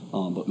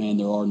 But man,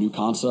 there are new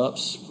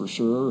concepts for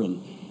sure,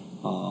 and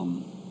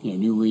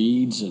new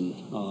reads, and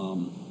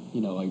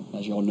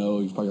as y'all know,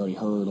 you've probably already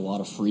heard a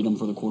lot of freedom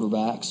for the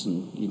quarterbacks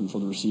and even for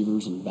the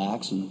receivers and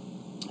backs, and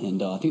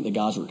I think the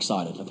guys are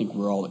excited. I think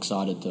we're all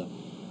excited to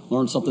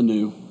learn something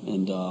new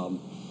and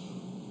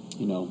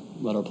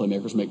let our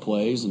playmakers make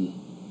plays, and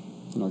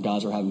our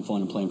guys are having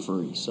fun and playing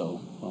free.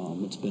 So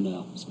it's been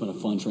a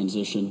fun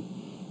transition,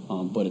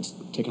 but it's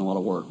taken a lot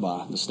of work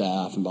by the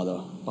staff and by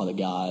the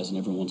guys, and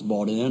everyone's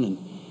bought in, and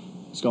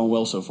it's gone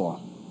well so far.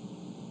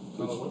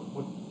 What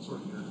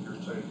sort of your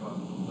take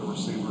on the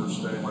receivers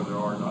staying where they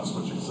are, not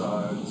switching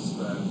sides?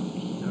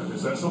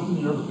 Is that something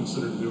you ever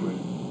considered doing?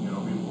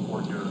 Even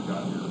before Garrett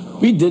got here.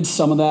 We did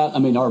some of that. I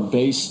mean, our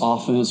base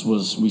offense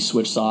was we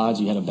switched sides.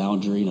 You had a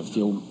boundary and a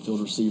field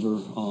receiver.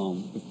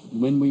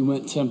 When we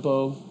went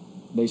tempo,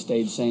 they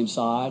stayed the same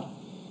side.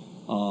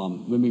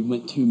 When we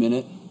went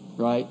 2-minute,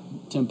 right,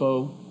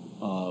 tempo,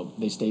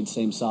 they stayed the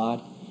same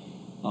side.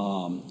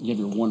 You have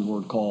your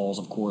one-word calls,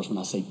 of course, when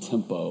I say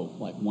tempo,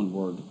 like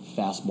one-word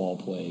fastball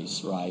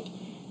plays, right?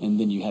 And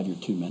then you have your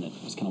 2-minute.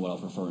 That's kind of what I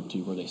was referring to,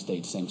 where they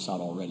stayed the same side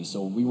already.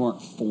 So we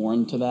weren't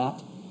foreign to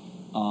that.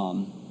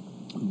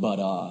 But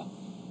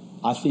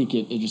I think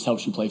it just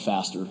helps you play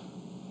faster.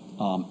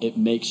 It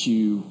makes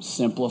you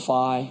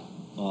simplify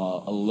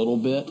a little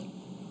bit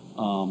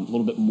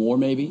more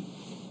maybe.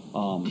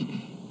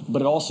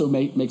 But it also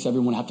makes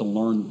everyone have to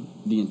learn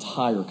the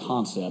entire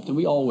concept. And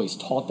we always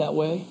taught that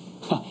way.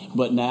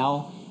 But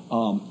now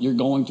you're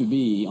going to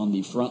be on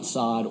the front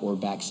side or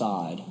back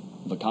side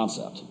of a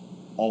concept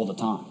all the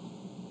time.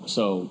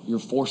 So you're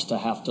forced to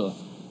have to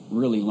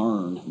really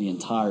learn the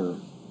entire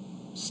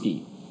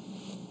scheme,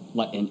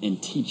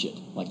 and teach it,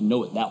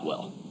 know it that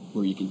well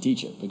where you can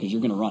teach it because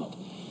you're going to run it.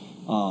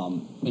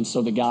 And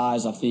so the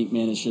guys, I think,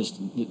 man, it's just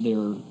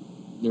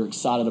they're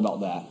excited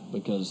about that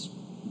because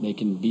they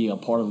can be a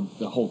part of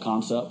the whole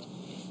concept,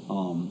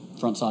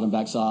 front side and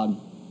back side,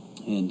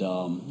 and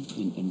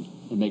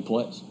make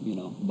plays,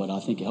 But I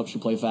think it helps you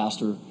play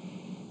faster.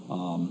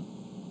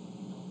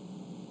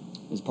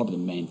 Is probably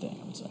the main thing,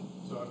 I would say.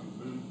 So have you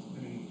moved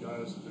any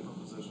guys to different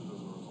positions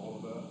as a result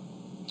of that?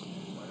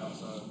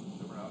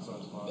 Different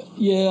outside spots?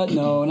 Yeah,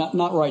 no,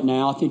 not right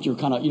now. I think you're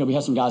kind of, we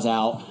have some guys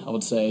out, I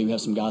would say. We have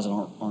some guys that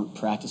aren't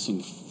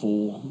practicing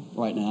full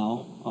right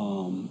now.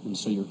 And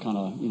so you're kind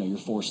of, you're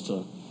forced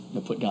to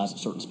put guys at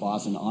certain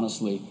spots. And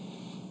honestly,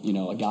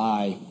 a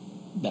guy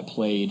that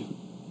played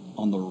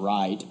on the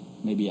right,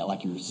 maybe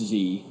at your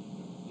Z,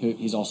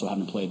 he's also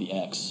having to play the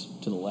X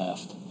to the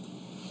left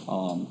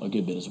a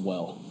good bit as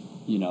well.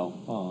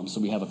 So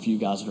we have a few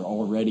guys that are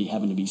already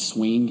having to be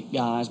swing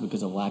guys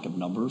because of lack of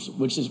numbers,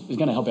 which is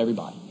going to help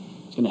everybody.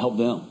 It's going to help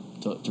them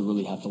to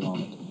really have to learn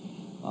it.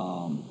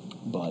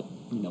 But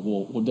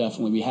we'll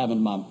definitely, we have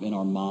in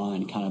our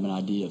mind kind of an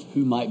idea of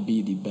who might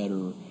be the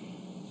better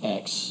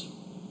X,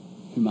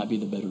 who might be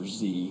the better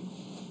Z.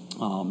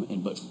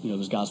 But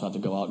those guys will have to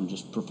go out and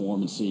just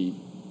perform and see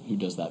who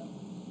does that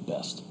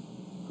best.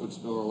 Coach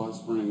Spiller,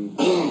 last spring,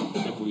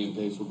 Shipley and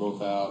Pace were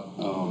both out.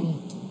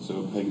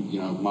 So,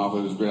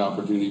 Maffa was a great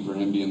opportunity for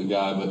him being the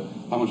guy, but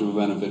how much of a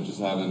benefit just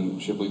having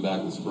Shipley back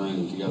in the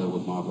spring together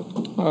with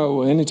Maffa?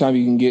 Well, anytime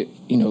you can get,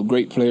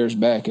 great players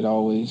back, it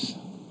always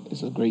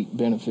is a great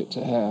benefit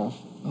to have.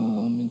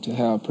 And to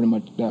have pretty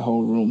much that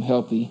whole room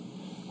healthy,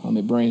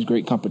 it brings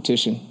great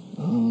competition.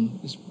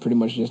 It's pretty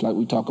much just like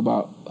we talk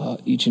about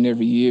each and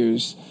every year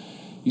is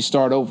you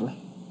start over.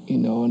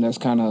 And that's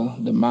kind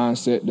of the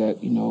mindset that,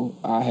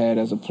 I had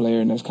as a player,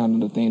 and that's kind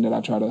of the thing that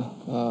I try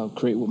to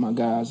create with my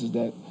guys is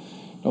that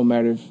no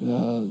matter if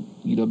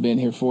you've been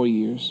here 4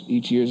 years,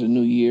 each year is a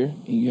new year,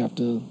 and you have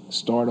to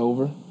start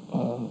over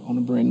on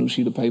a brand new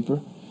sheet of paper.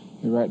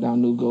 You write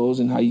down new goals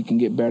and how you can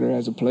get better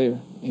as a player.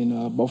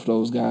 And both of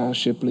those guys,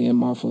 Shipley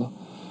and Maffa,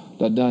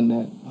 have done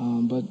that.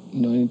 But,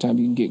 anytime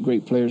you can get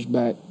great players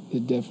back,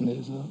 it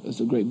definitely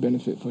is a great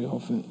benefit for your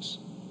offense.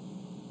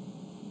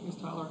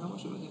 Tyler, how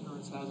much of a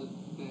hindrance has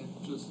it been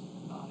just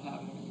not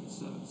having,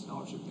 7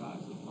 scholarship guys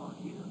that aren't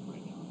here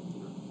right now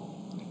here in the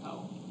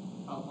fall?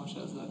 How much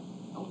has that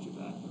held you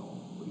back at all?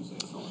 What do you say,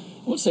 Sully?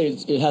 I would say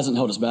it hasn't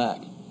held us back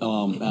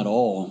at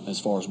all as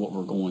far as what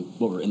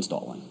we're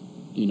installing.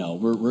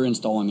 We're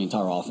installing the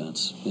entire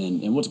offense,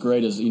 and what's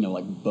great is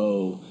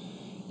Bo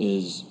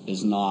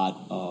is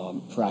not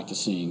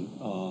practicing,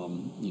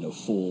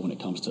 full when it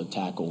comes to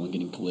tackle and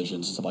getting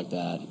collisions and stuff like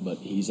that. But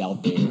he's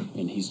out there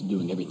and he's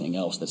doing everything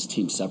else that's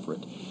team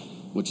separate,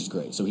 which is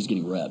great. So he's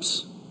getting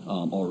reps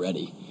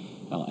already,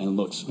 and it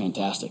looks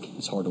fantastic.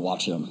 It's hard to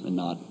watch him and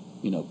not,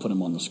 put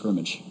him on the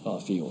scrimmage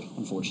field,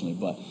 unfortunately.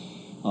 But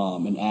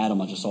and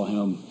Adam, I just saw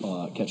him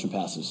catching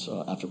passes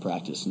after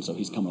practice, and so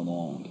he's coming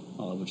along,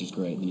 which is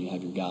great. And then you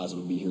have your guys that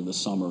will be here this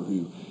summer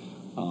who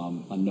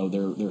I know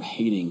they're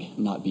hating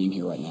not being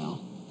here right now.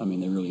 I mean,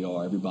 they really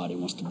are. Everybody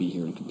wants to be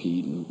here and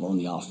compete and learn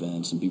the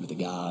offense and be with the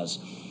guys,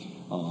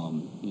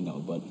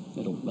 but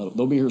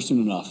they'll be here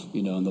soon enough,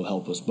 and they'll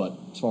help us. But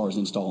as far as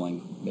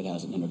installing, it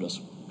hasn't hindered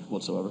us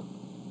whatsoever.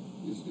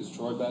 Is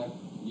Troy back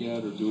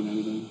yet or doing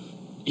anything?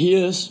 He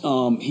is.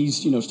 He's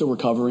still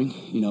recovering.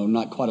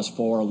 Not quite as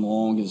far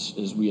along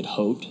as we had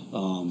hoped.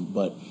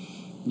 But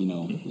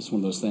it's one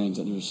of those things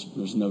that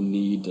there's no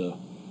need to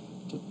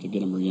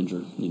get him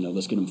re-injured.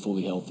 Let's get him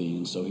fully healthy.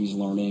 And so he's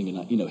learning.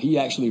 And he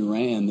actually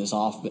ran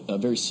a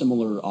very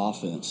similar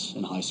offense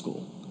in high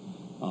school.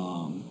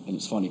 And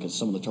it's funny because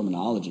some of the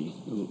terminology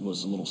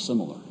was a little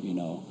similar.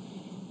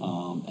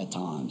 At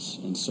times.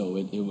 And so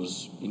it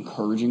was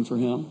encouraging for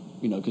him.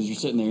 Because you're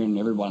sitting there and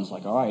everybody's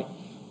like, all right.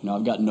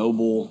 I've got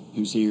Noble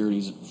who's here, and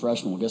he's a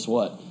freshman. Well, guess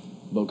what?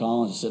 Bo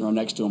Collins is sitting right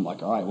next to him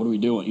like, all right, what are we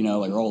doing?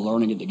 We're all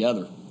learning it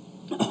together.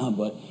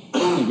 But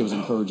I think it was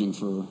encouraging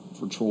for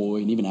Troy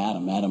and even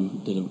Adam. Adam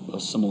did a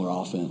similar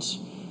offense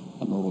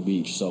at Myrtle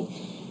Beach. So,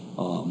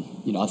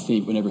 I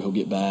think whenever he'll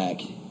get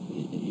back,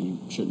 he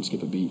shouldn't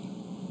skip a beat.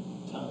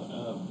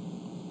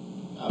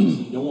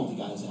 Obviously, you don't want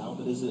the guys out,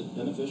 but is it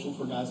beneficial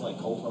for guys like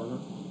Cole Turner?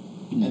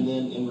 Mm-hmm. And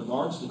then in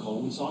regards to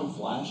Cole, we saw him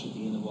flash at the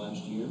end of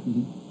last year.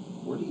 Mm-hmm.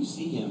 Where do you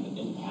see him,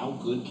 and how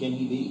good can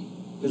he be?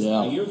 Because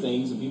I hear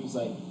things, and people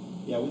say,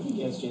 yeah, we think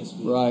he has a chance to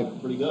be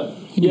pretty good.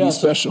 He can be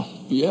special.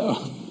 Yeah,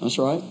 that's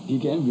right. He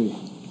can be.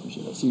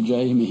 Appreciate that.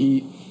 CJ, I mean,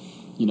 he,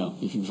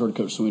 if you've heard of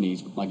Coach Swinney,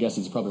 I guess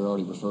he's probably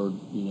already referred,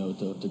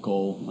 to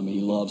Cole. I mean,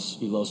 he loves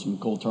some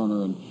Cole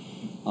Turner, and,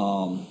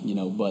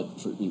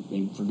 but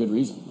for good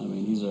reason. I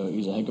mean, he's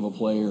a heck of a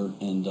player,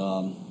 and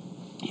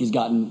he's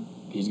gotten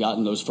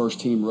those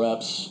first team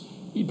reps.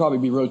 He'd probably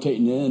be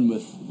rotating in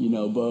with,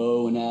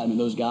 Bo and Adam and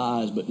those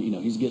guys, but,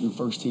 he's getting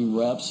first-team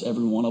reps,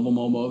 every one of them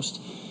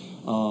almost.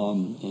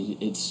 And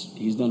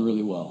he's done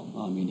really well.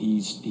 I mean,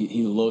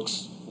 he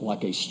looks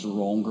like a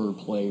stronger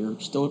player.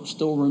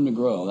 Still room to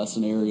grow. That's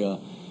an area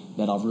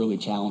that I've really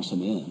challenged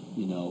him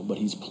in, but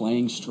he's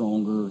playing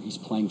stronger. He's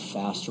playing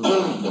faster,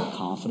 more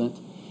confident,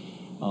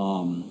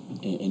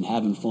 and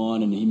having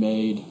fun. And he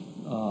made,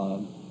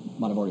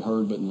 might have already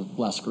heard, but in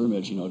the last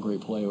scrimmage, a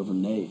great play over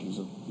Nate. He was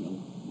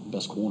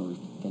best corner,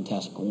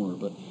 fantastic corner,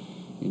 but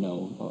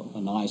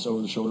a nice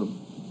over-the-shoulder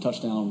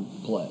touchdown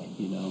play.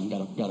 And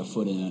got a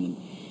foot in, and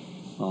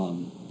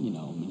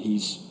and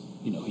he's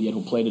he had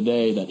a play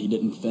today that he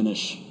didn't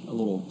finish, a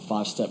little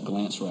 5-step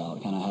glance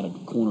route. Kind of had a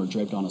corner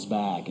draped on his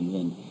back,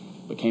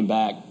 but came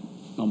back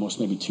almost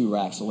maybe 2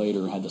 racks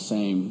later, had the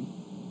same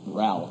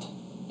route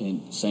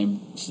and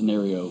same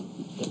scenario,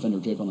 defender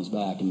draped on his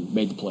back, and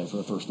made the play for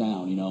a first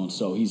down. And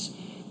so he's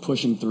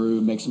pushing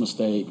through, makes a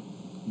mistake,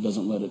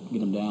 doesn't let it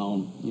get him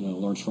down,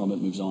 learns from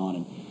it, moves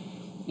on.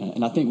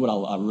 And I think what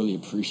I really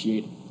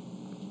appreciate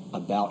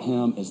about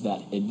him is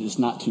that it's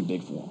not too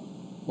big for him.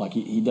 Like,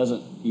 he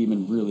doesn't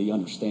even really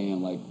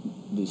understand, like,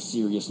 the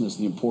seriousness,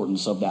 the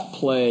importance of that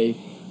play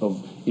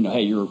of,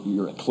 hey,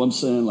 you're at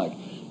Clemson. Like,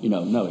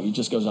 no, he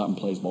just goes out and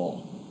plays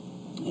ball.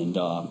 And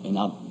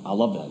I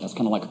love that. That's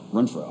kind of like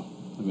Renfro.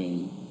 I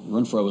mean,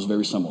 Renfro was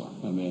very similar.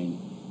 I mean,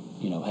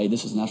 hey,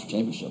 this is a national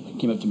championship. He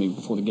came up to me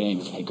before the game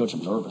and said, hey, Coach,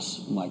 I'm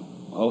nervous. I'm like,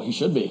 oh, he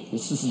should be.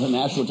 This is a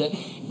national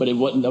championship. But it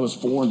wasn't. That was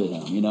foreign to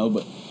him,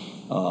 But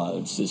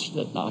it's just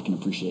that I can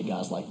appreciate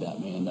guys like that,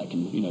 man. That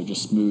can,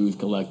 just smooth,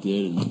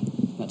 collected, and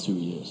that's who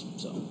he is.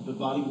 So. But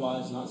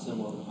body-wise, not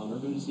similar to Hunter.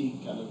 Who does he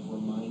kind of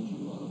remind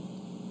you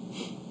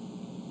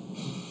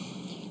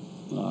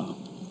of?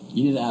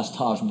 You need to ask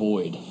Taj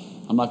Boyd.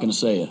 I'm not going to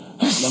say it.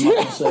 I'm not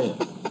going to say it.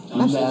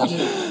 Taj says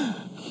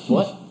nuke.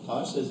 What?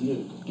 Taj says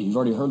nuke. You've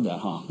already heard that,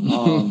 huh?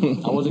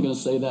 I wasn't going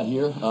to say that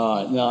here.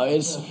 No,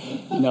 it's,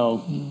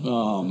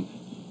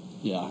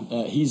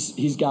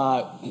 he's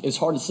got, it's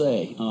hard to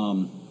say.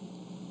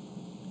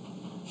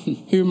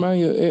 He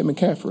reminds you of Ed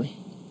McCaffrey,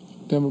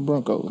 Denver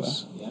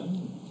Broncos. Okay. Yeah.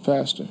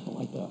 Faster. I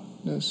like that.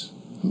 That's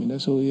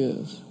who he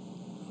is.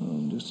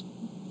 Just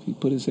he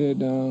put his head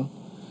down.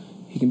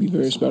 He can be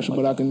very special,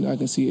 but I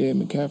can see Ed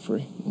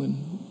McCaffrey when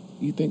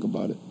you think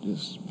about it.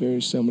 Just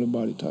very similar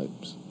body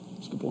types.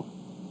 That's a good point.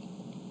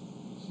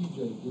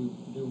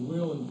 CJ, do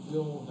Will and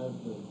Phil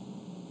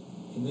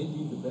can they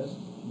be the best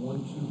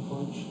 1-2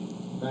 punch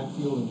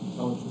backfield in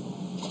college football?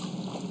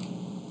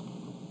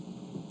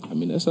 I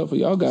mean, that's up for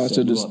y'all guys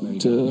to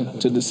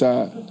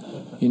decide.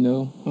 I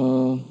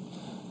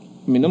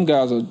mean, them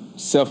guys are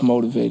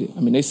self-motivated.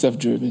 I mean, they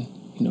self-driven.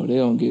 They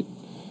don't get,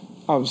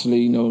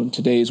 obviously, in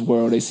today's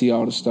world, they see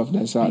all the stuff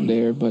that's out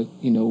there, but,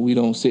 we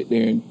don't sit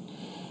there and,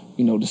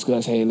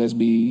 discuss, hey, let's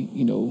be,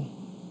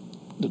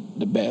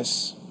 the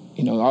best.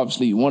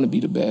 obviously you want to be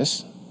the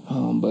best,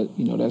 but,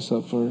 that's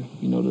up for,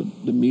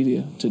 the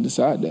media to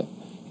decide that.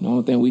 The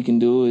only thing we can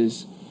do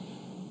is,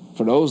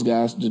 for those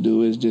guys to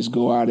do, is just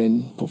go out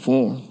and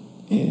perform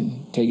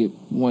and take it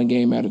one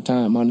game at a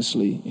time,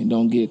 honestly, and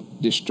don't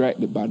get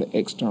distracted by the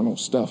external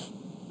stuff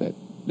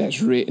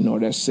that's written or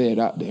that's said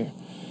out there.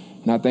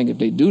 And I think if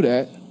they do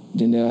that,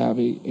 then they'll have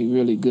a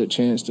really good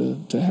chance to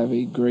have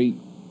a great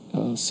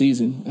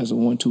season as a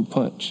 1-2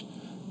 punch.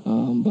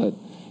 But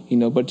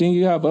then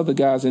you have other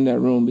guys in that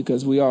room,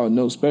 because we all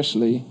know,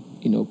 especially,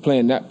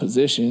 playing that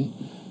position,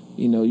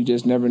 you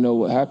just never know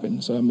what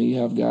happens. So,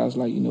 you have guys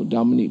like,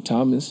 Dominique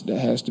Thomas that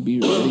has to be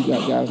ready. You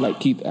got guys like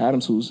Keith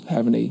Adams, who's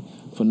having a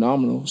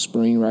phenomenal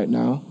spring right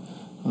now.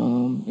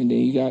 And then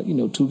you got,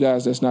 2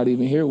 guys that's not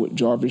even here with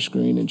Jarvis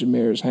Green and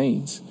Jamaris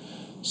Haynes.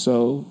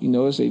 So,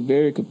 it's a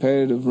very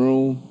competitive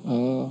room,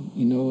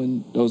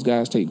 and those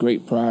guys take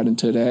great pride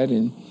into that.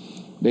 And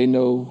they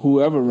know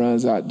whoever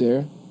runs out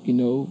there,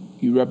 you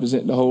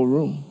represent the whole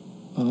room.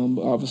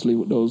 But obviously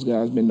with those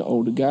guys being the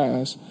older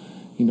guys,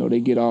 they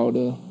get all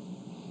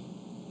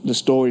the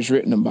stories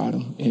written about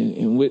them.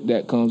 And with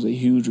that comes a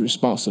huge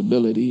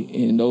responsibility.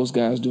 And those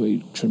guys do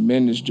a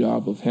tremendous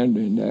job of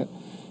handling that.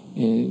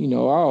 And, I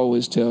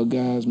always tell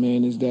guys,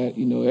 man, is that,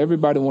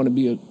 everybody want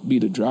to be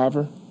the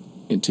driver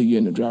until you're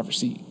in the driver's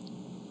seat,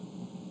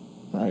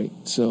 right?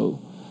 So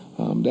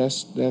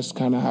that's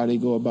kind of how they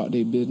go about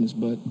their business.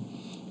 But,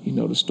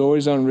 the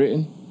story's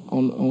unwritten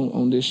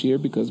on this year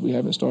because we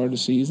haven't started the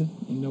season.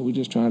 We're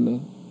just trying to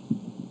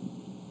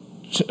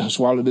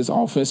swallow this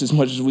offense as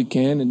much as we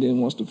can, and then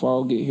once the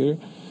fall get here,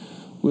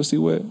 we'll see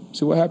what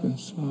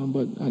happens.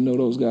 But I know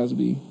those guys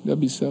they'll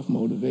be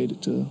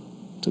self-motivated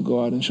to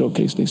go out and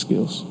showcase their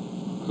skills.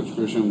 Coach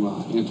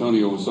Grisham,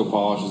 Antonio was so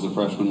polished as a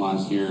freshman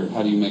last year.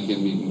 How do you make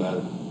him even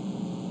better?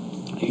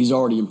 He's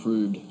already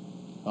improved.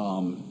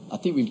 I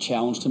think we've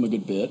challenged him a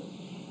good bit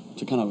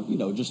to kind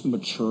of, just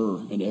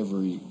mature in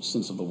every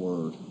sense of the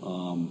word.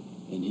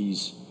 And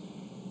he's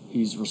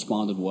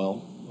responded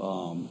well.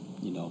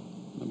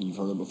 You've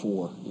heard it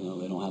before.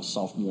 They don't have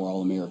sophomore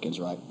All-Americans,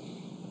 right?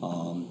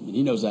 And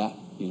he knows that,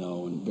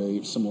 and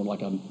very similar,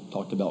 like I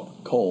talked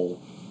about Cole.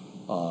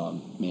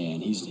 Man,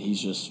 he's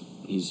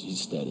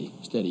steady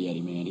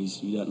Eddie, man.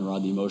 He doesn't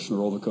ride the emotional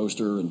roller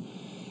coaster, and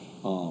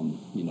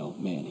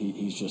man,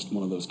 he's just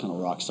one of those kind of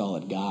rock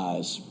solid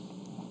guys.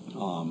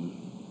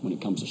 When it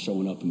comes to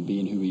showing up and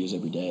being who he is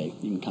every day,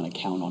 you can kind of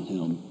count on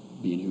him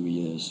being who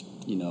he is.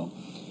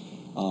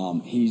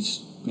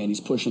 He's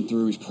pushing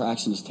through. He's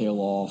practicing his tail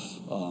off.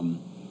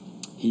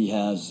 He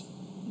has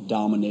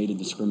dominated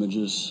the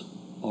scrimmages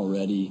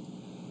already,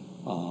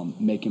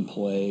 making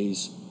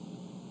plays,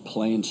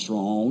 playing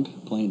strong,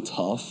 playing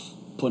tough,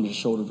 putting his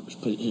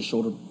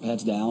shoulder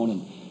pads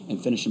down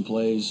and finishing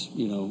plays,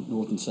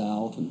 north and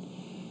south, and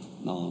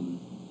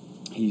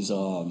he's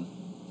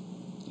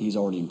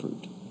already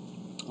improved.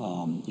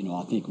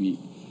 I think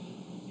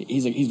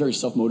he's very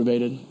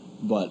self-motivated,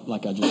 but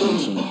like I just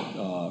mentioned,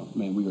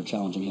 man, we were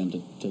challenging him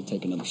to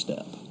take another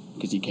step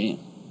because he can,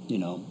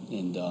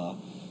 and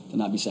to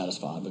not be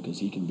satisfied because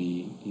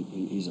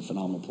he's a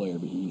phenomenal player,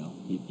 but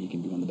he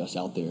can be one of the best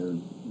out there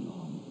and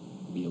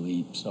be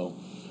elite. So,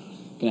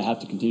 gonna have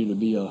to continue to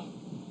be a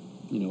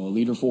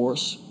leader for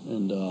us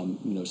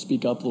and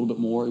speak up a little bit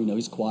more.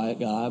 He's a quiet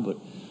guy, but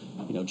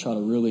try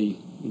to really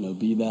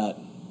be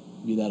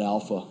that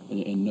alpha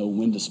and know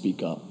when to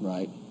speak up,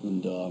 right,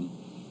 and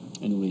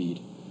lead.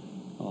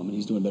 And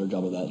he's doing a better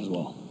job of that as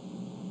well.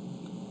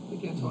 I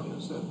think Antonio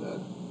said that,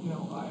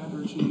 I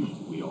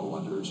underachieved, we all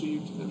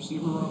underachieved in the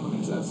receiver room. I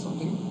mean, is that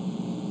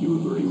something you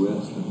agree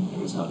with? And I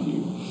guess how do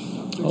you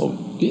fix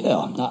it?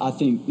 Yeah. I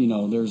think,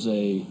 there's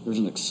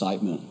an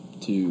excitement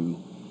to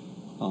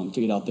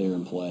get out there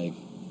and play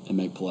and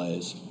make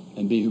plays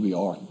and be who we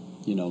are,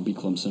 be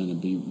Clemson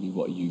and be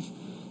what you've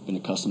been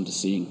accustomed to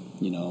seeing,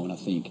 and I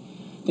think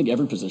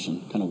every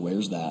position kind of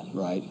wears that,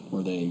 right?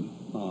 Where they,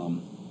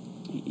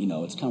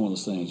 it's kind of one of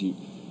those things.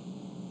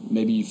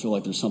 Maybe you feel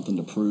like there's something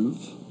to prove,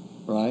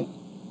 right?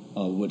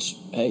 Which,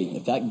 hey,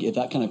 if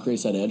that kind of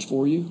creates that edge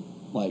for you,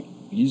 like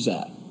use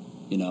that,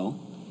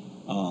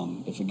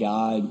 If a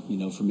guy,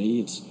 for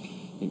me, it's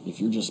if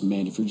you're just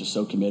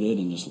so committed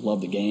and just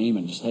love the game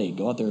and just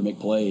go out there and make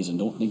plays and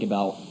don't think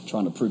about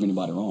trying to prove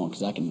anybody wrong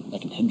because that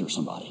can hinder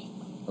somebody,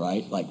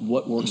 right? Like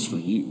what works for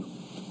you.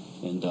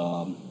 And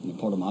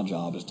part of my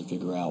job is to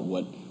figure out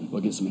what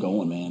gets them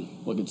going, man.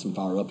 What gets them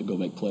fired up to go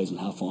make plays and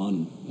have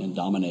fun and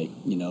dominate,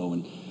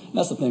 And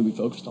that's the thing we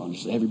focused on.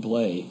 Just every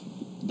play,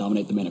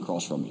 dominate the man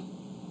across from you.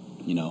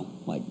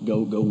 Like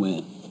go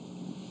win.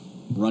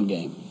 Run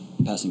game,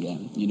 passing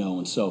game,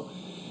 And so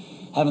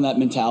having that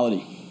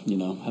mentality,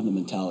 having the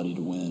mentality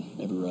to win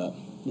every rep.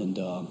 And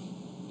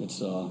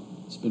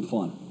it's been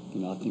fun.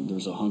 I think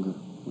there's a hunger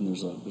and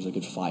there's a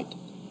good fight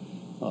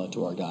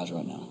to our guys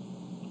right now.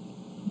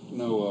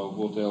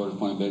 Will Taylor's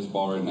playing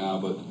baseball right now,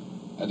 but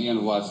at the end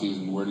of last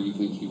season, where do you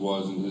think he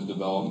was in his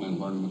development,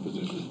 learning the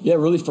position? Yeah,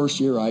 really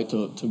first year, right,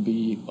 to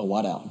be a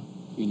wideout,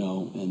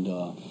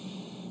 and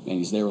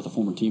he's there with a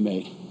former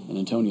teammate in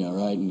Antonio,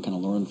 right, and kind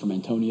of learning from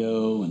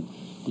Antonio and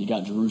You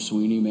got Dabo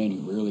Swinney, man,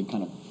 who really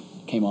kind of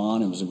came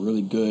on and was a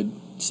really good,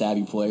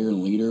 savvy player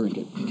and leader and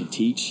could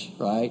teach,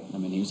 right? I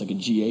mean, he was like a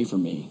GA for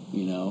me,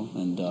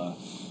 and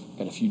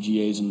got a few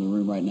GAs in the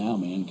room right now,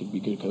 man. Could be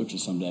good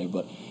coaches someday.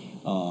 But,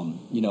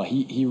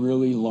 he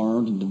really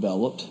learned and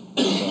developed.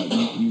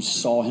 And, you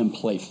saw him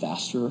play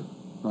faster,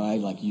 right?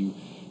 Like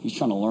he's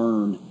trying to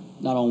learn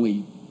not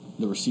only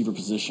the receiver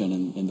position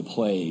and the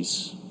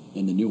plays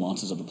and the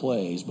nuances of the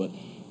plays, but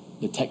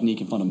the technique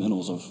and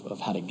fundamentals of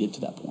how to get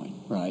to that point,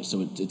 right?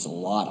 So it's a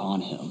lot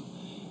on him.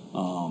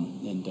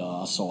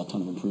 I saw a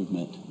ton of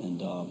improvement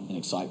and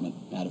excitement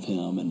out of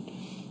him.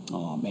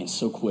 And, man,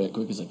 so quick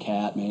as a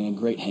cat, man.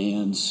 Great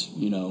hands,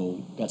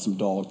 got some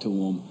dog to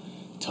him,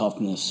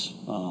 toughness,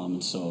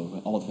 and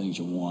so all the things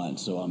you want.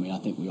 So, I mean, I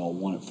think we all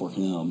want it for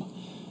him,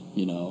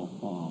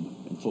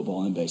 in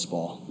football and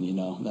baseball.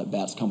 That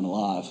bat's coming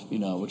alive,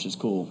 which is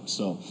cool.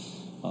 So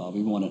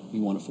we want it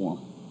for him.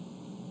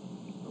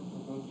 For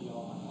both of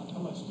y'all, how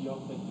much do y'all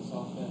think this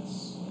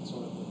offense and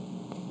sort of the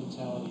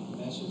mentality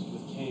meshes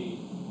with Cade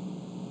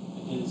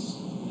and his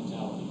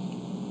mentality?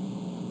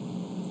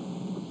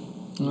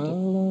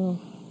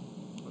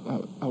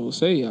 I will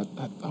say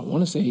I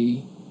want to say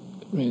he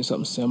ran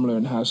something similar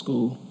in high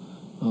school.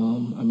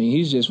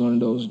 He's just one of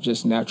those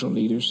just natural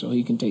leaders, so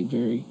he can take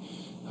very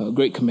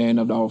great command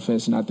of the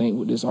offense. And I think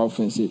with this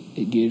offense,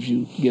 it gives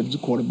the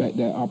quarterback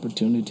that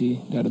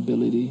opportunity, that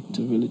ability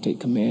to really take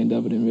command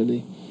of it and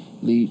really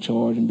lead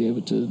charge and be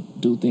able to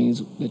do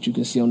things that you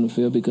can see on the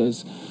field.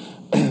 Because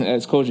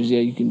as coaches,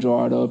 you can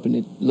draw it up and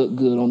it look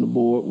good on the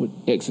board with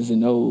X's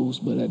and O's,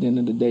 but at the end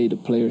of the day, the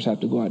players have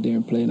to go out there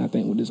and play. And I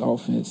think with this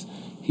offense,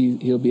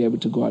 he'll be able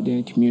to go out there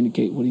and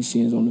communicate what he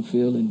sees on the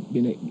field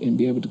and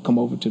be able to come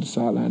over to the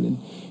sideline and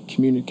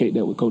communicate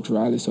that with Coach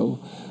Riley. So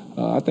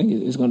I think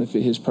it's going to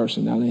fit his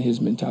personality and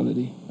his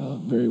mentality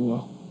very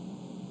well.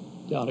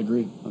 Yeah, I'd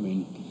agree. I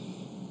mean,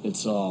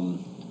 it's the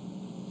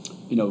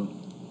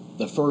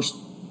first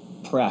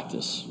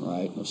practice,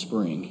 right, of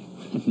spring,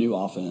 new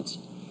offense.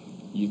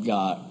 You've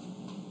got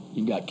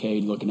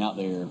Cade looking out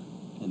there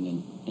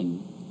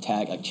and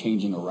tag, like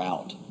changing a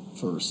route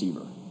for a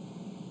receiver.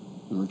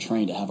 And we're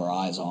trained to have our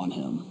eyes on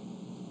him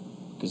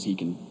because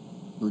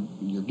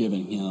you're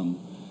giving him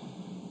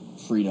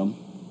freedom,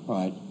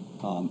 right?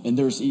 And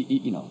there's,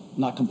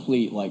 not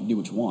complete, like, do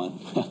what you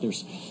want.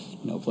 There's,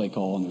 play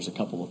call, and there's a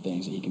couple of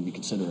things that he can be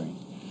considering.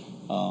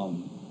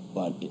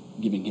 But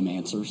giving him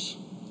answers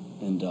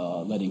and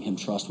letting him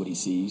trust what he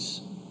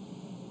sees,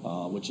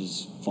 which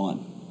is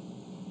fun.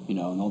 And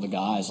all the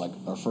guys, like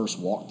our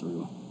first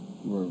walkthrough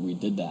where we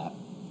did that,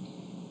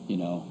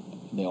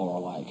 they all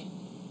are like,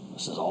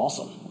 this is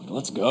awesome. Like,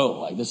 let's go.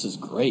 Like, this is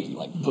great.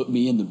 Like, put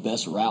me in the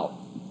best route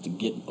to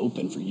get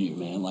open for you,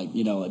 man. Like,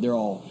 they're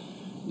all,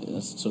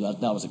 so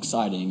that was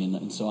exciting.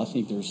 And so I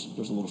think there's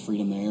a little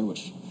freedom there,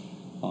 which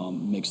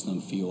makes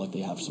them feel like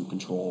they have some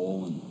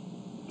control.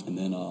 And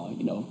then,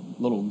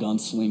 little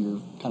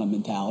gunslinger kind of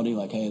mentality,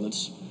 like, hey,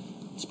 let's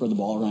spread the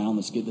ball around.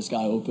 Let's get this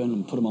guy open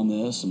and put him on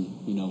this.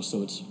 And,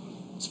 so it's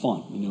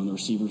fun, and the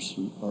receivers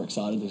are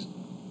excited to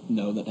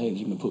know that, hey,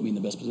 they're going to put me in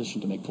the best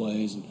position to make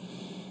plays, and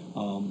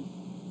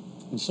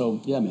so,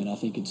 yeah, man, I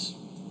think it's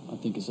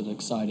an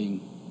exciting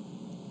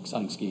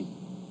scheme.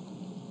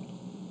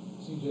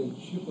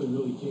 CJ, Shipley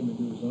really came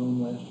into his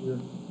own last year.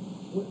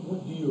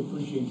 What do you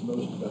appreciate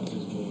most about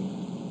his game?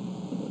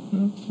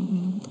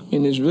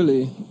 It's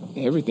really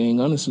everything,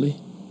 honestly.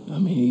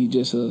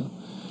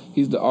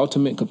 He's the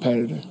ultimate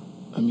competitor.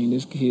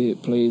 This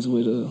kid plays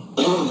with a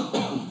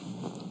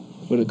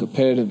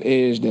competitive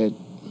edge that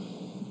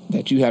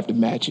you have to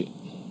match it,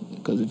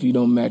 because if you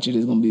don't match it,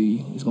 it's gonna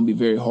be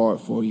very hard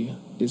for you.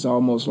 It's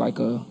almost like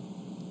I'm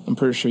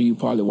pretty sure you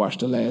probably watched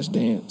The Last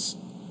Dance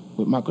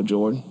with Michael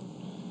Jordan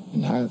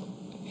and how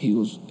he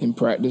was in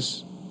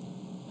practice.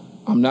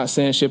 I'm not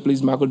saying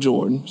Shipley's Michael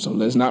Jordan, so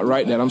let's not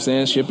write that. I'm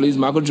saying Shipley's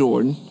Michael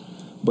Jordan,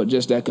 but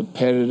just that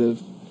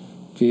competitive,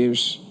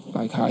 fierce,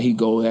 like how he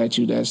go at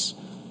you.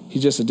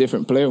 He's just a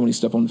different player when he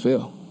step on the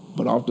field.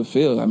 But off the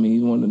field,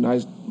 he's one of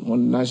the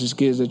nicest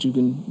kids that you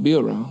can be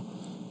around.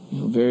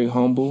 Very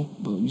humble,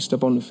 but when you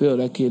step on the field,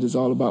 that kid is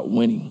all about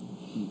winning.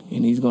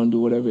 And he's going to do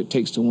whatever it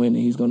takes to win,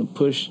 and he's going to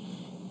push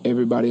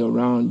everybody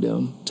around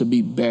them to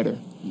be better.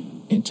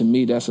 And to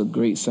me, that's a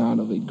great sign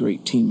of a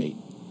great teammate,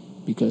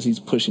 because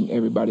he's pushing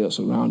everybody else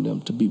around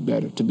them to be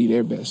better, to be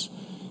their best.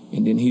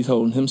 And then he's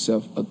holding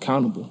himself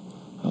accountable,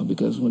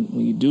 because when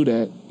you do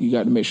that, you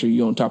got to make sure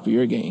you're on top of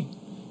your game.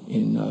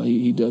 And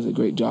he does a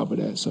great job of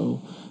that.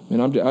 So,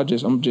 I'm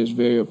just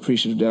very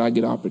appreciative that I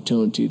get an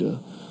opportunity to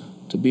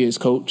be his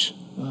coach,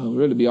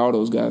 really be all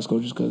those guys'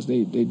 coaches, because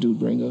they do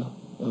bring a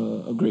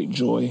great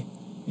joy,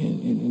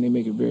 and they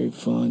make it very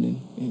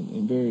fun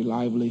and very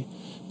lively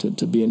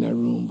to be in that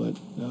room. But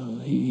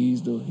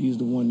he's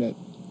the one that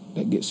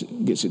gets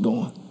it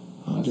going,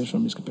 just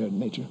from his competitive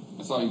nature.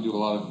 I saw you do a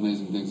lot of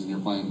amazing things in your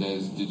playing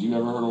days. Did you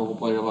ever hurdle a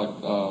player like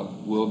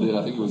Will did?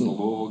 I think it was the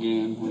Louisville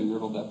game when you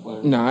hurdled that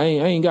player. No, I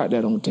ain't got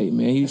that on tape,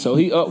 man.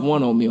 He up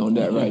one on me on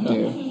that right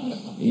there,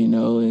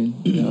 and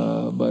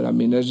but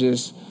that's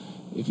just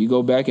if you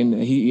go back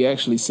and he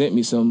actually sent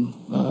me some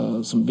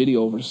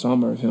video over the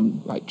summer of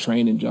him like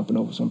training, jumping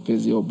over some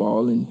physio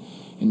ball, and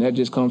that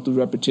just comes through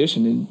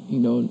repetition. And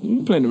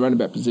you playing the running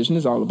back position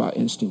is all about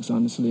instincts,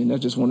 honestly, and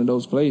that's just one of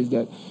those plays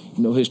that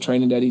his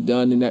training that he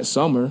done in that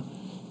summer,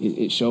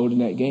 it showed in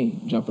that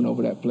game, jumping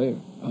over that player.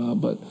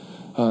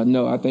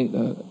 No, I think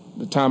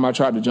the time I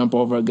tried to jump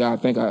over a guy, I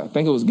think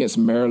it was against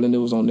Maryland. It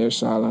was on their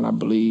sideline, I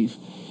believe.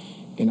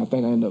 And I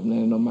think I ended up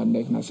landing on my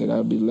neck, and I said that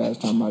would be the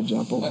last time I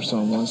jump over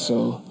someone.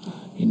 So,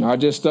 I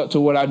just stuck to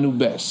what I knew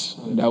best.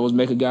 And that was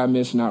make a guy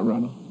miss, not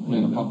run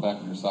him. Pump back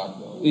in your sock,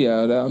 though.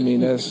 Yeah,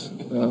 that's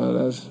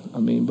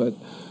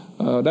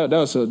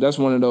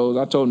one of those.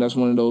 I told him that's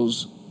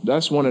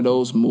one of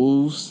those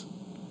moves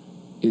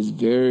is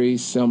very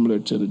similar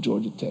to the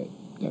Georgia Tech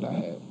that I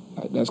had.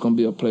 Like, that's going to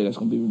be a play that's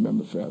going to be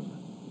remembered forever.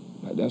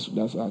 Like, that's an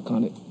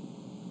iconic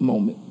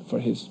moment for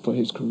his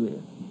career.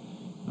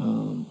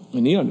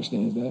 And he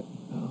understands that.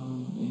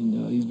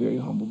 And he's very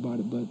humble about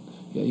it. But,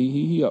 yeah,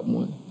 he upped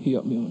one. He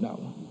upped me on that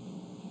one.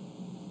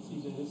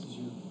 CJ, this is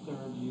your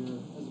third year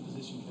as a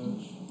position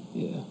coach.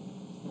 Yeah.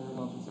 Third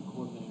offensive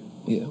coordinator.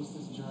 Yeah. What's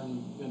this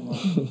journey been like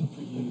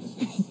for you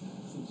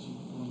since you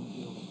won the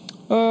field?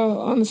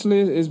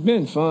 Honestly, it's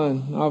been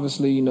fun.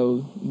 Obviously,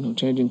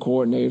 changing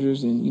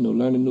coordinators and,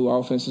 learning new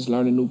offenses,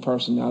 learning new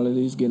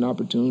personalities, getting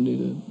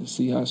opportunity to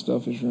see how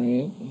stuff is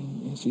ran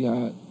and see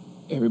how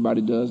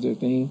everybody does their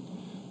thing.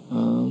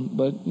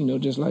 But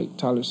just like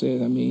Tyler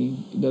said,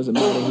 it doesn't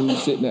matter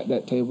who's sitting at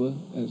that table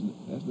as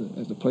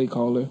the play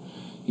caller.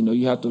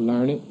 You have to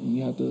learn it and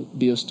you have to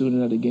be a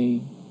student of the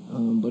game.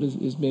 But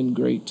it's been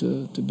great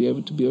to be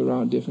able to be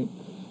around different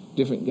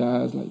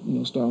guys, like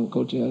starting with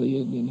Coach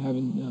Elliott and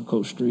having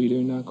Coach Streeter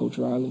and now Coach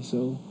Riley.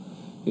 So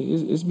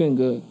it's been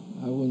good.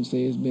 I wouldn't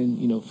say it's been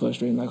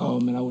frustrating. Like, oh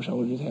man, I wish I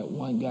would have just had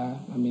one guy.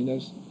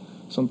 That's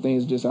some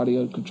things just out of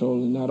your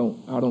control, and I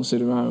don't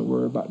sit around and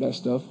worry about that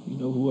stuff.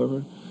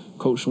 Whoever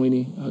Coach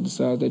Swinney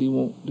decides that he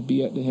wants to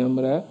be at the helm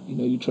of that,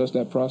 you trust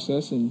that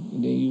process, and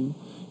then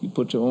you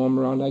put your arm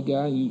around that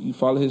guy and you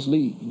follow his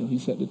lead. He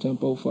set the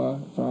tempo for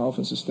our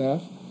offensive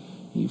staff.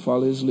 You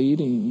follow his lead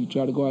and you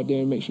try to go out there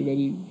and make sure that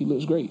he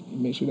looks great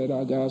and make sure that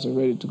our guys are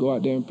ready to go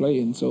out there and play.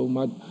 And so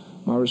my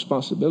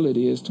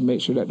responsibility is to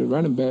make sure that the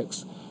running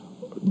backs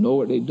know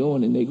what they're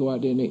doing and they go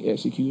out there and they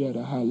execute at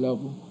a high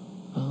level.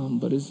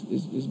 But it's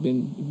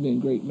been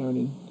great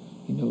learning,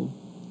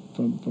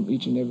 from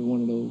each and every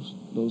one of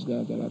those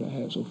guys that I've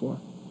had so far.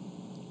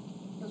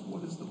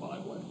 What is the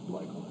vibe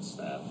like on the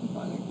staff?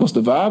 What's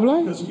the vibe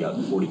like? Because you got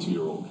the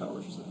 42-year-old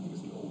Tyler Grisham, I think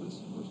is the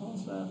oldest person on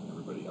staff, and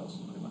everybody else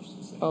is pretty much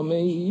the same. Oh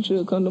man, you should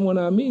have come to one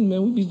of our meetings,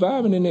 man. We be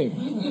vibing in there.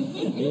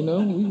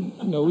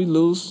 We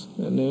loose,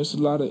 and there's a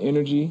lot of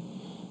energy.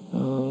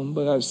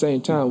 But at the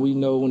same time, we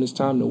know when it's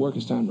time to work,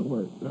 it's time to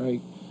work,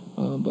 right?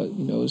 But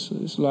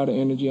it's a lot of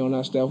energy on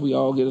our staff. We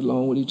all get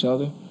along with each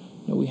other.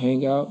 We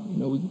hang out.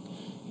 We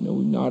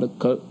know how to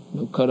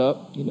cut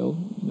up. You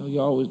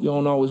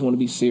don't always want to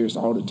be serious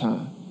all the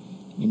time.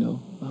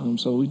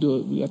 So we do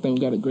it. I think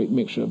we got a great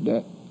mixture of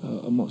that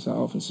amongst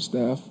our offensive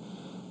staff.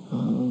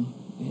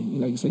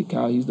 And like you say,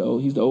 Kyle, he's the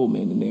old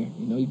man in there.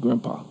 He's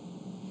grandpa.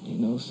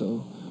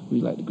 So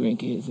we like the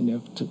grandkids in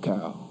there to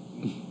Kyle.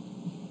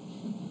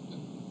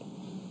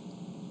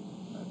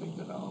 I think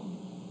that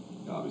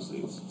obviously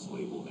it's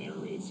labeled an air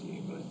raid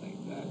scheme, but I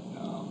think that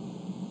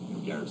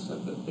Garrett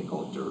said that they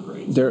call it dirt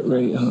raids. Dirt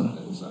raid, How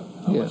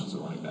much as a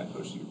running back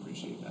coach do you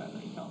appreciate that?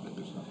 Are you confident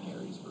there's enough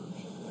carries for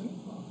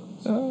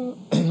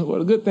offense? Well,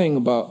 the good thing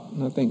about,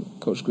 and I think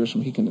Coach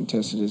Grisham, he can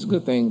attest to this. The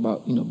good thing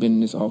about being in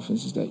this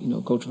offense is that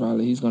Coach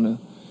Riley, he's gonna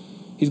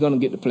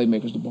get the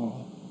playmakers the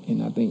ball,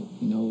 and I think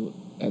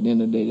at the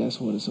end of the day that's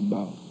what it's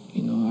about. I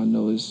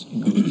know it's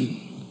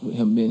with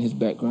him being his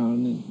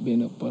background and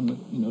being up under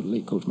the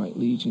late Coach Mike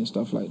Leach and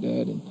stuff like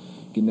that, and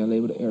getting that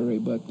label the air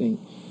raid. But I think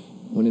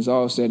when it's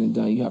all said and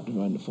done, you have to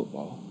run the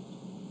football.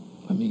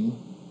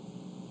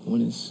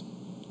 When it's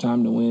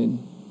time to win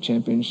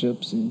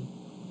championships and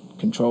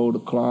control the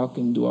clock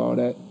and do all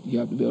that, you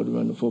have to be able to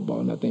run the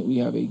football. And I think we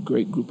have a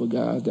great group of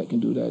guys that can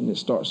do that, and it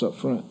starts up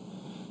front.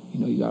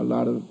 You got a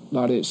lot of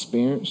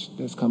experience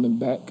that's coming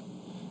back,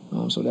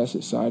 so that's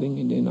exciting.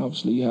 And then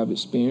obviously you have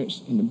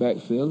experience in the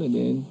backfield, and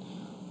then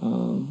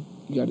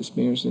you got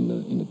experience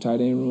in the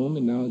tight end room,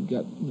 and now you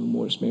got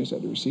more experience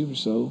at the receiver.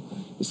 So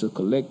it's a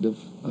collective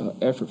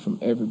effort from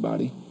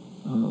everybody.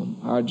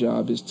 Our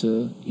job is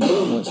to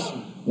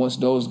once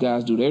those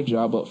guys do their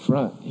job up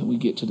front and we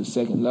get to the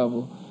second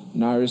level,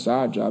 now it's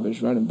our job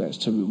as running backs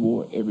to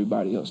reward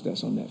everybody else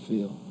that's on that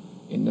field,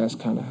 and that's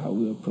kind of how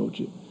we approach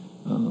it.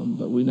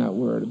 But we're not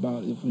worried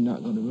about if we're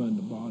not going to run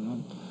the ball.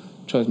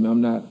 Trust me,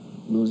 I'm not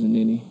losing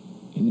any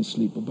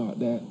sleep about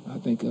that. I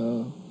think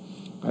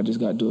I just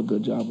got to do a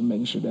good job of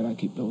making sure that I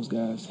keep those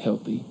guys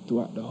healthy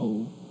throughout the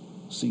whole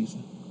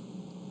season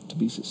to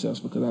be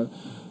successful. Because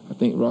I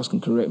think Ross can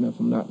correct me if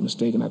I'm not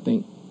mistaken. I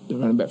think the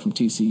running back from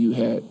TCU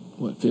had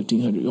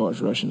 1,500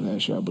 yards rushing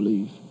last year, I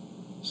believe.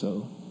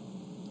 So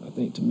I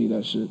think to me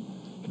that should,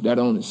 if that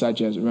don't excite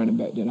you as a running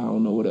back, then I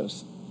don't know what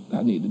else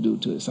I need to do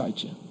to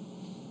excite you.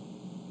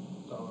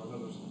 I know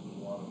there's a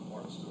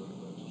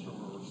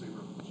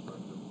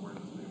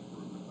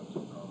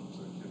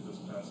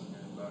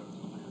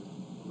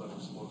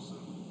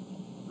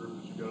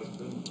guys have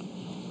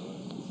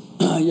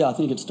been? Yeah, I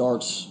think it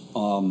starts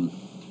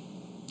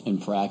in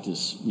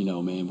practice,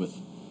 man,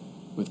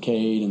 with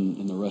Cade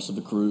and the rest of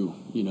the crew,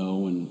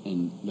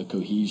 and the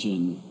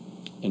cohesion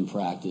in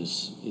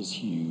practice is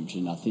huge.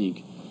 And I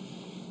think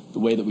the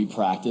way that we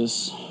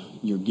practice,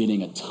 you're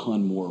getting a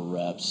ton more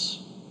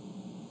reps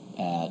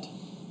at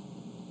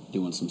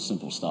doing some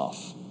simple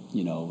stuff,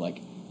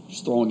 like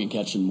just throwing and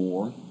catching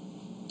more.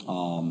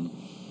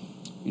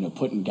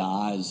 Putting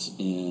guys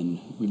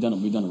in. We've done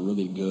a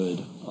really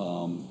good,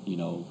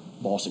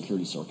 ball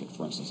security circuit,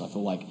 for instance. I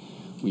feel like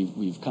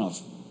we've kind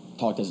of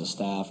talked as a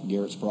staff.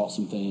 Garrett's brought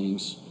some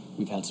things.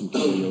 We've had some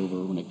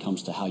carryover when it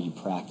comes to how you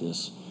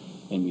practice,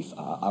 and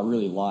I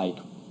really like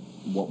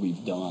what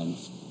we've done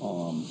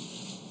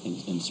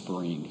in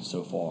spring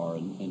so far,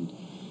 and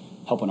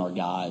helping our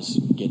guys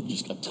get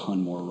just a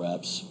ton more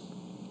reps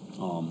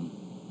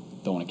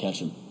throwing and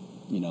catching,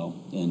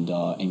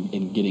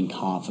 and getting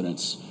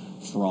confidence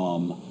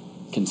from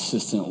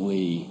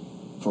consistently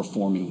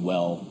performing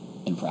well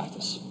in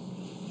practice.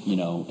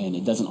 And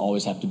it doesn't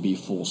always have to be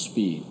full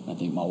speed. I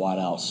think my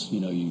wideouts,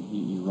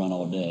 you run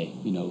all day,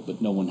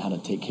 but knowing how to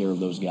take care of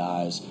those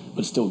guys,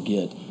 but still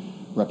get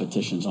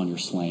repetitions on your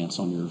slants,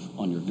 on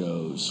your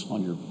goes,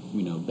 on your,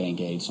 bang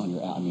aids, on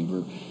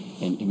your,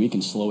 and we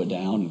can slow it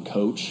down and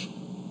coach,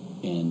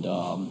 and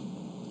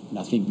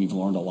I think we've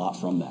learned a lot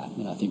from that,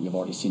 and I think we've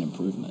already seen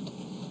improvement,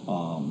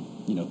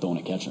 throwing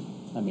and catching.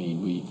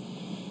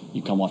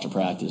 You come watch a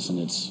practice, and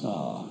it's,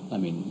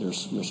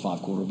 there's 5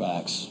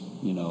 quarterbacks,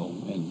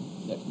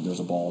 and there's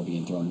a ball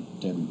being thrown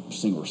to every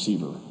single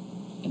receiver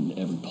in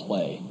every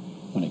play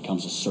when it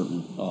comes to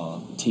certain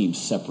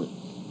teams' separate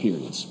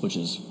periods, which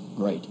is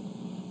great.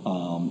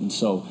 And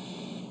so,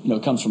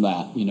 it comes from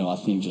that. I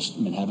think just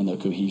having that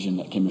cohesion,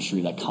 that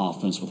chemistry, that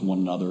confidence with one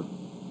another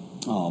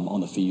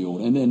on the field,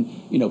 and then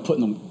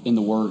putting them in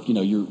the work.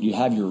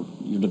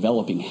 You're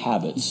developing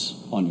habits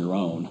on your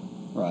own,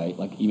 right?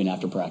 Like even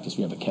after practice,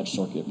 we have a catch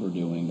circuit we're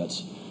doing.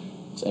 It's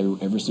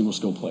every single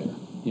skill player,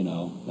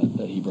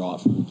 that he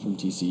brought from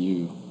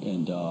TCU,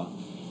 and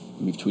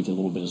we've tweaked it a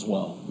little bit as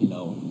well,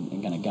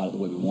 and kind of got it the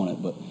way we want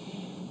it. But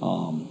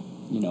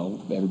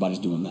everybody's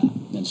doing that,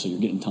 and so you're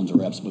getting tons of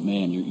reps. But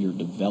man, you're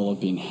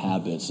developing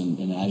habits,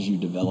 and as you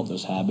develop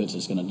those habits,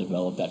 it's going to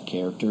develop that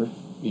character,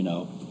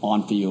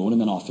 on field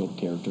and then off field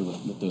character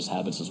with those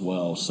habits as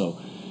well. So.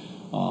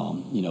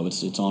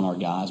 It's on our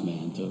guys,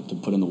 man, to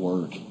put in the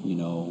work,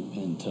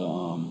 and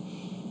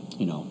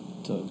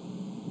to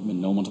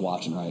when no one's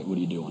watching, right? What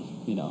are you doing?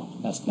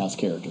 That's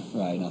character,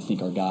 right? And I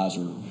think our guys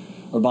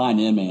are buying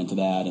in, man, to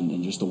that,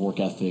 and just the work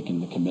ethic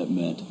and the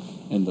commitment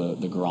and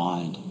the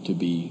grind to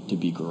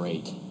be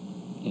great.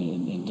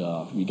 And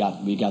we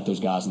got those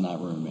guys in that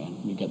room,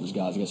 man. We got those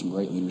guys. We got some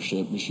great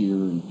leadership this year,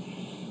 and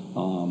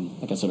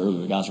like I said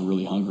earlier, the guys are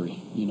really hungry.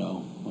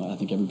 I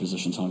think every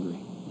position's hungry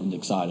and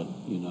excited,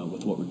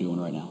 with what we're doing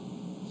right now.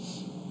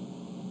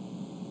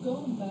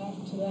 Going back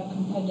to that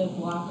competitive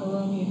locker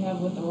room you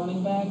have with the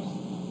running backs,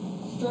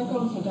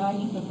 Strecko's a guy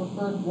he's the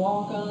preferred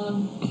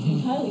walk-on.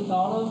 He's highly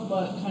thought of,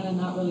 but kind of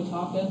not really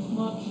talked as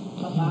much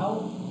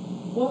about.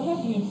 What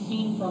have you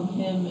seen from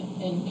him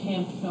in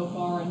camp so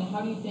far, and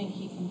how do you think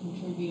he can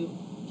contribute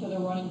to the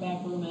running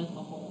back room as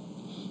a whole?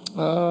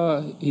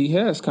 He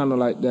has kind of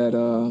like that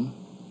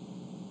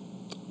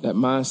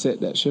mindset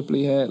that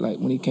Shipley had, like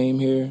when he came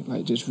here,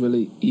 like just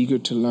really eager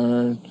to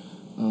learn,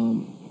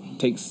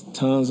 takes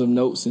tons of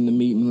notes in the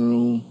meeting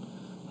room.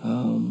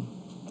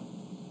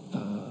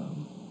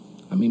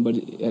 But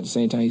at the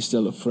same time, he's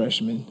still a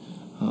freshman.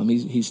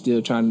 He's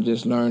still trying to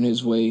just learn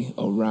his way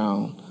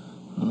around.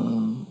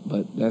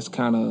 But that's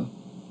kind of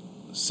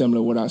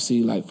similar what I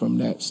see, like from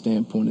that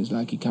standpoint, is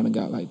like he kind of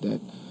got like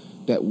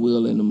that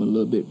will in him a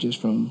little bit,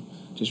 just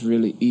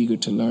really eager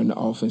to learn the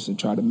offense and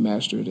try to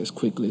master it as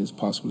quickly as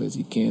possible as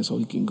he can, so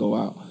he can go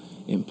out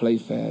and play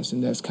fast.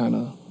 And that's kind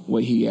of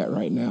where he at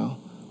right now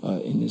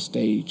in this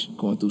stage,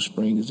 going through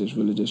spring, is just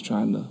really just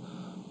trying to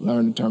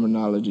learn the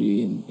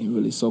terminology and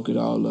really soak it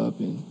all up,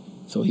 and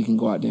so he can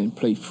go out there and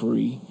play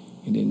free.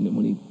 And then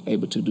when he's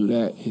able to do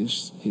that,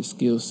 his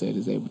skill set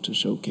is able to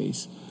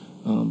showcase.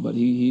 But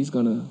he's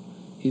gonna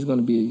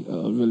be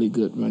a really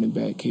good running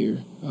back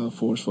here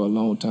for us for a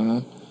long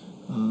time.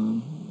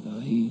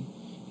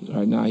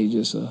 Right now he's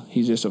just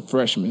a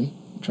freshman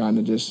trying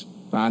to just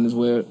find his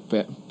way,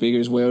 figure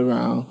his way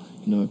around,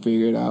 and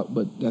figure it out.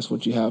 But that's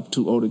what you have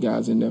 2 older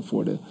guys in there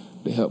for, to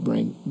help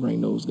bring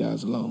those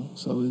guys along.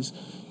 So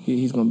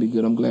he's going to be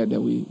good. I'm glad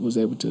that we was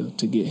able to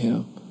get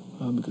him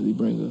because he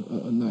brings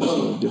a nice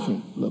little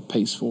different little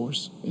pace for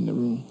us in the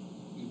room.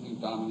 Do you think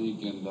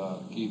Dominique and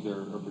Keith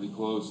are pretty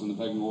close in the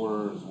pecking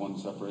order, or is one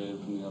separated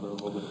from the other a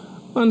little bit?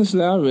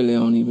 Honestly, I really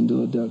don't even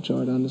do a depth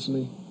chart,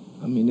 honestly.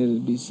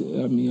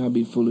 I'd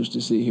be foolish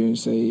to sit here and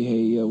say,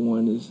 hey,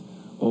 one is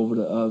over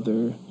the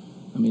other.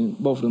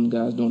 Both of them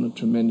guys doing a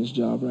tremendous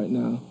job right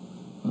now,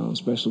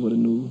 especially with a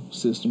new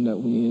system that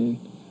we're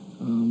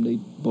in. They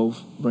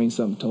both bring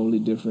something totally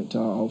different to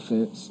our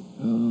offense.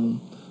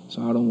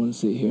 So I don't want to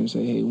sit here and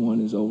say, hey,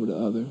 one is over the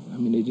other.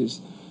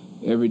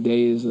 every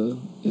day is a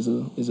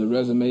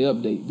resume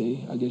update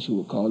day, I guess you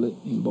would call it.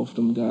 And both of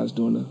them guys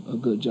doing a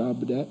good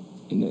job of that.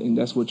 And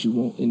that's what you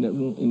want in that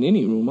room, in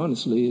any room,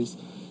 honestly, is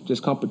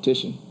just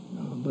competition.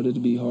 But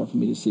it'd be hard for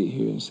me to sit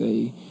here and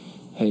say,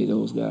 hey,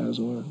 those guys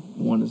are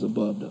one is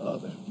above the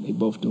other. They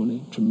both doing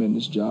a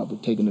tremendous job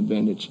of taking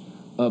advantage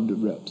of the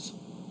reps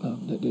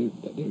that they're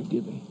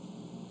given.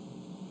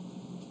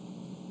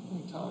 I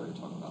think, Tyler, you're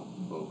talking about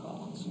Bo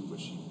Collins. You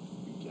wish you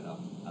could get out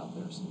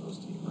there some of those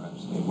team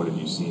reps. I mean, what have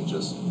you seen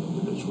just in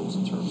individuals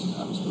in terms of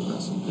how he's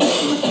progressing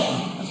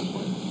as a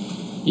player?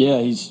 Yeah,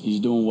 he's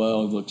doing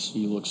well.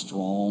 He looks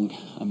strong.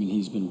 I mean,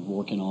 he's been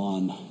working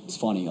on. It's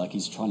funny, like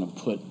he's trying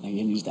to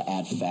he needs to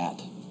add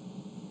fat.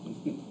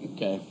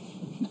 Okay.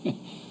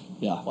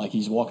 Yeah, like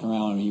he's walking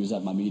around, and he was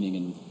at my meeting,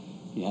 and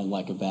he had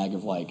like a bag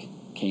of like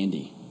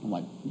candy. I'm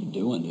like, "What you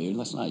doing, dude?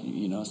 That's not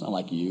it's not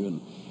like you."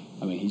 And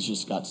I mean, he's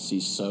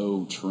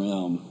so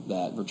trim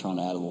that we're trying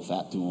to add a little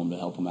fat to him to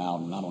help him out,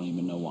 and I don't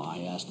even know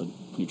why. I asked the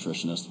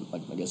nutritionist,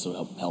 like I guess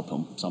it'll help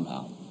him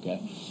somehow. Okay,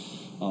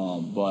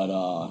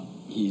 but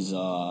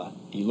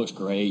he looks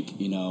great.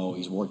 He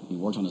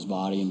worked on his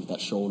body and with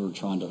that shoulder,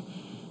 trying to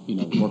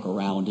work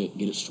around it,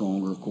 get it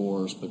stronger, of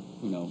course, but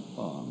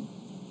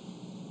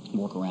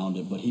work around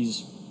it. But he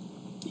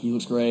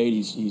looks great.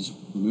 He's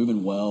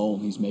moving well.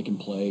 He's making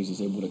plays.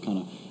 He's able to kind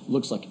of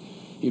looks like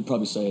he'd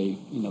probably say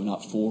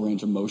not full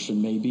range of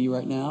motion maybe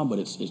right now, but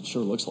it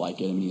sure looks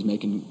like it. I mean, he's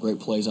making great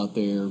plays out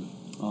there.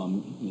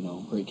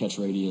 Great catch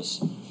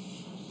radius,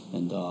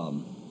 and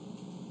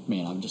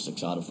man, I'm just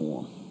excited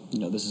for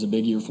him. This is a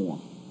big year for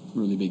him,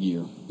 really big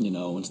year.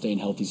 And staying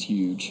healthy is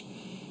huge.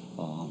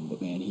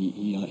 But man,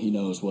 he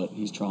knows what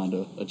he's trying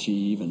to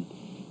achieve, and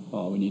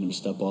we need him to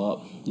step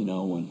up,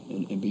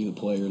 and be the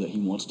player that he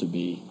wants to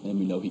be, and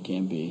we know he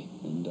can be.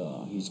 And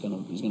he's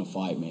gonna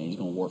fight, man. He's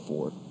gonna work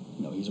for it.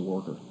 He's a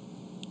worker,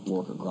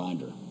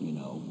 grinder,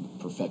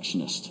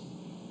 perfectionist.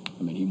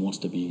 I mean, he wants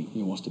to be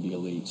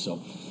elite.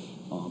 So,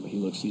 but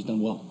he's done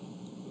well.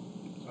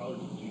 Tyler,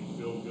 do you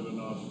feel good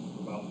enough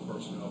about the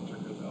personnel,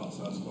 particularly the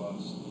outside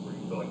spots, where you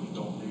feel like you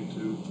don't need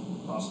to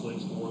possibly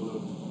explore the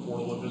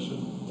portal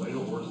addition later,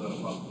 or is that a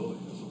possibility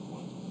at some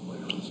point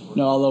later in the spring?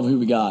 No, I love who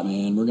we got,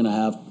 man. We're gonna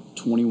have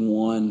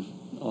 21,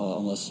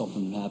 unless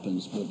something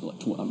happens, but like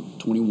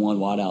 21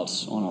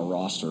 wideouts on our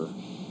roster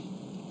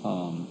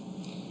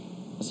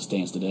as it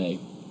stands today,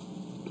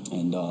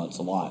 and it's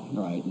a lot,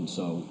 right? And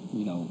so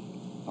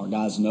our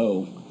guys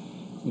know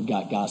we've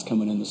got guys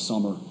coming in this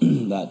summer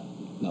that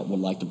would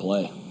like to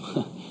play,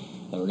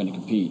 that are going to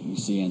compete. You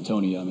see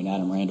Antonio. I mean,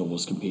 Adam Randall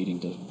was competing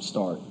to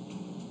start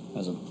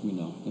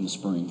in the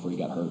spring before he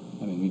got hurt.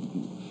 I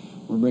mean,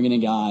 we're bringing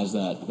in guys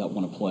that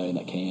want to play and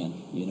that can,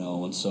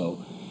 and so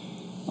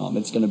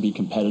it's going to be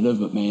competitive.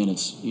 But man,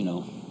 it's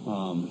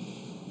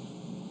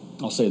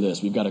I'll say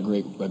this: we've got a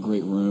great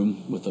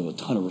room with a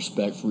ton of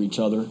respect for each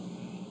other,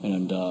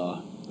 and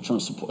a ton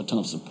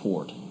of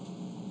support.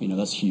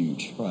 That's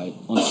huge, right?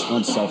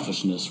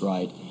 Unselfishness,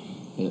 right,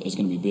 is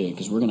going to be big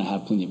because we're going to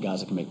have plenty of guys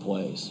that can make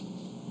plays.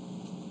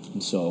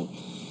 And so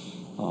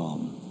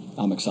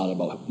I'm excited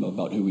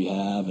about who we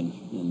have and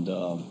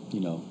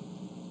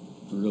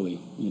really,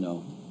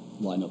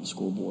 line up the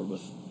scoreboard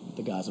with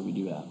the guys that we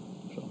do have.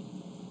 So.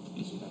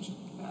 As you mentioned,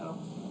 Adam,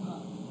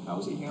 how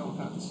was he handling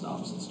kind of the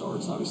stops and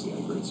starts? Obviously, he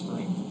had a great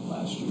spring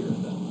last year,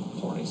 and then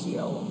torn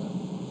ACL, and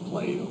then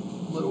played a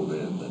little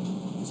bit, and then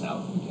he's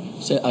out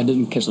again. I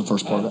didn't catch the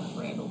first part of it.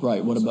 Randall.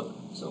 Right. What about?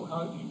 So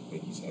how do you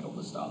think he's handled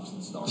the stops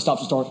and starts? The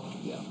stops and starts?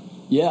 Yeah.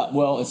 Yeah.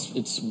 Well,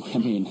 it's. I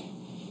mean,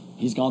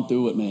 he's gone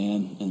through it,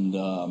 man, and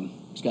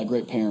he's got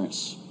great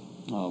parents.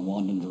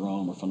 Wanda and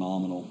Jerome are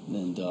phenomenal,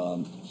 and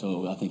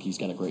so I think he's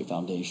got a great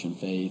foundation,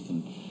 faith,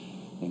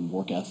 and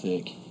work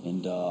ethic,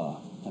 and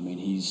I mean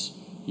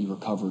he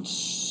recovered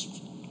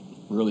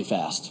really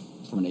fast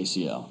from an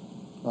ACL,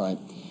 right?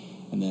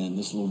 And then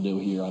this little deal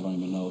here, I don't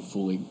even know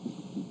fully.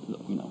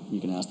 You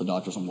can ask the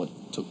doctors on what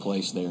took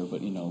place there, but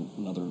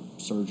another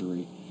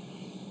surgery.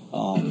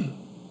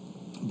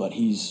 But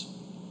he's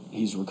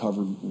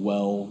recovered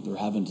well. They're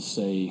having to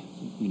say,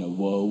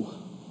 whoa,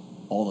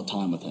 all the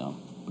time with him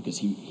because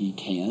he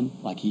can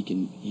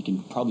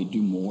probably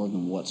do more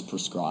than what's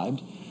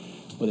prescribed,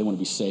 but they want to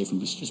be safe and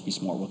just be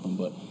smart with him.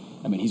 But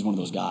I mean, he's one of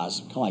those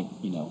guys, kind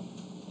of like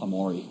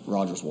Amari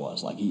Rogers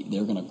was. Like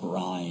they're going to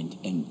grind,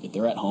 and if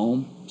they're at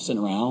home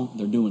sitting around,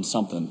 they're doing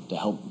something to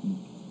help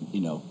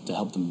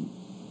them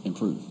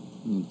improve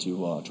and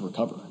to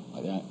recover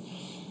like that.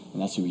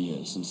 And that's who he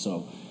is. And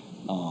so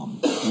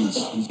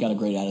he's got a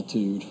great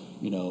attitude.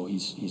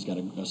 He's got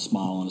a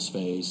smile on his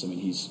face. I mean,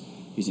 he's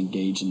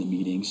engaged in the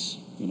meetings.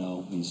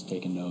 He's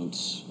taking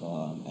notes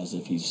as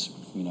if he's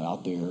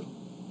out there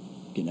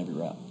getting every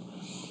rep.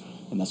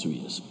 And that's who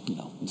he is.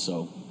 And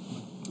so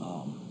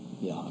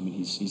yeah, I mean,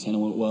 he's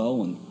handling it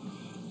well, and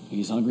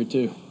he's hungry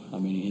too. I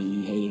mean,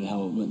 he hated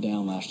how it went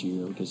down last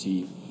year because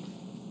he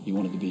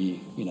wanted to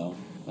be an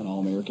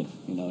All-American,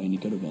 and he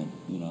could have been,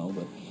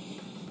 but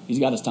he's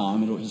got his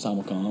time. His time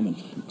will come, and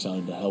I'm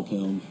excited to help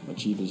him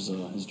achieve his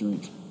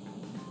dreams.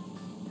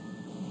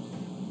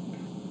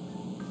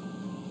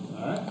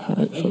 All right. All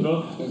right. Thank you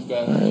both. Thanks,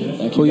 guys. All right.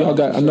 Thank Who you, y'all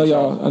guys. got?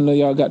 I know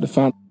y'all got the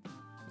final.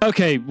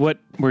 Okay, where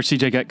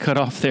CJ got cut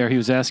off there, he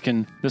was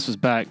asking, this was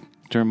back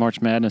during March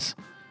Madness,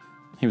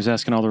 he was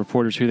asking all the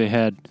reporters who they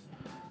had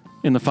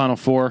in the Final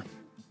Four.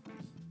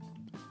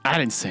 I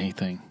didn't say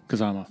anything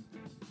because I'm a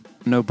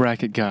no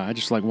bracket guy. I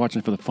just like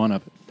watching for the fun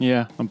of it.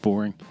 Yeah, I'm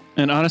boring.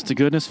 And honest to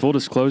goodness, full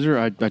disclosure,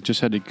 I just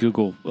had to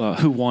Google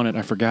who won it.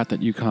 I forgot that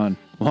UConn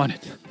won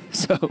it.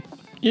 So,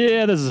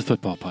 yeah, this is a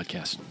football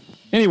podcast.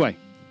 Anyway,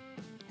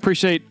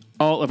 appreciate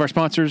all of our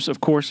sponsors,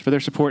 of course, for their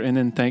support, and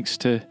then thanks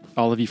to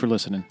all of you for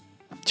listening.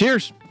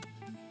 Cheers!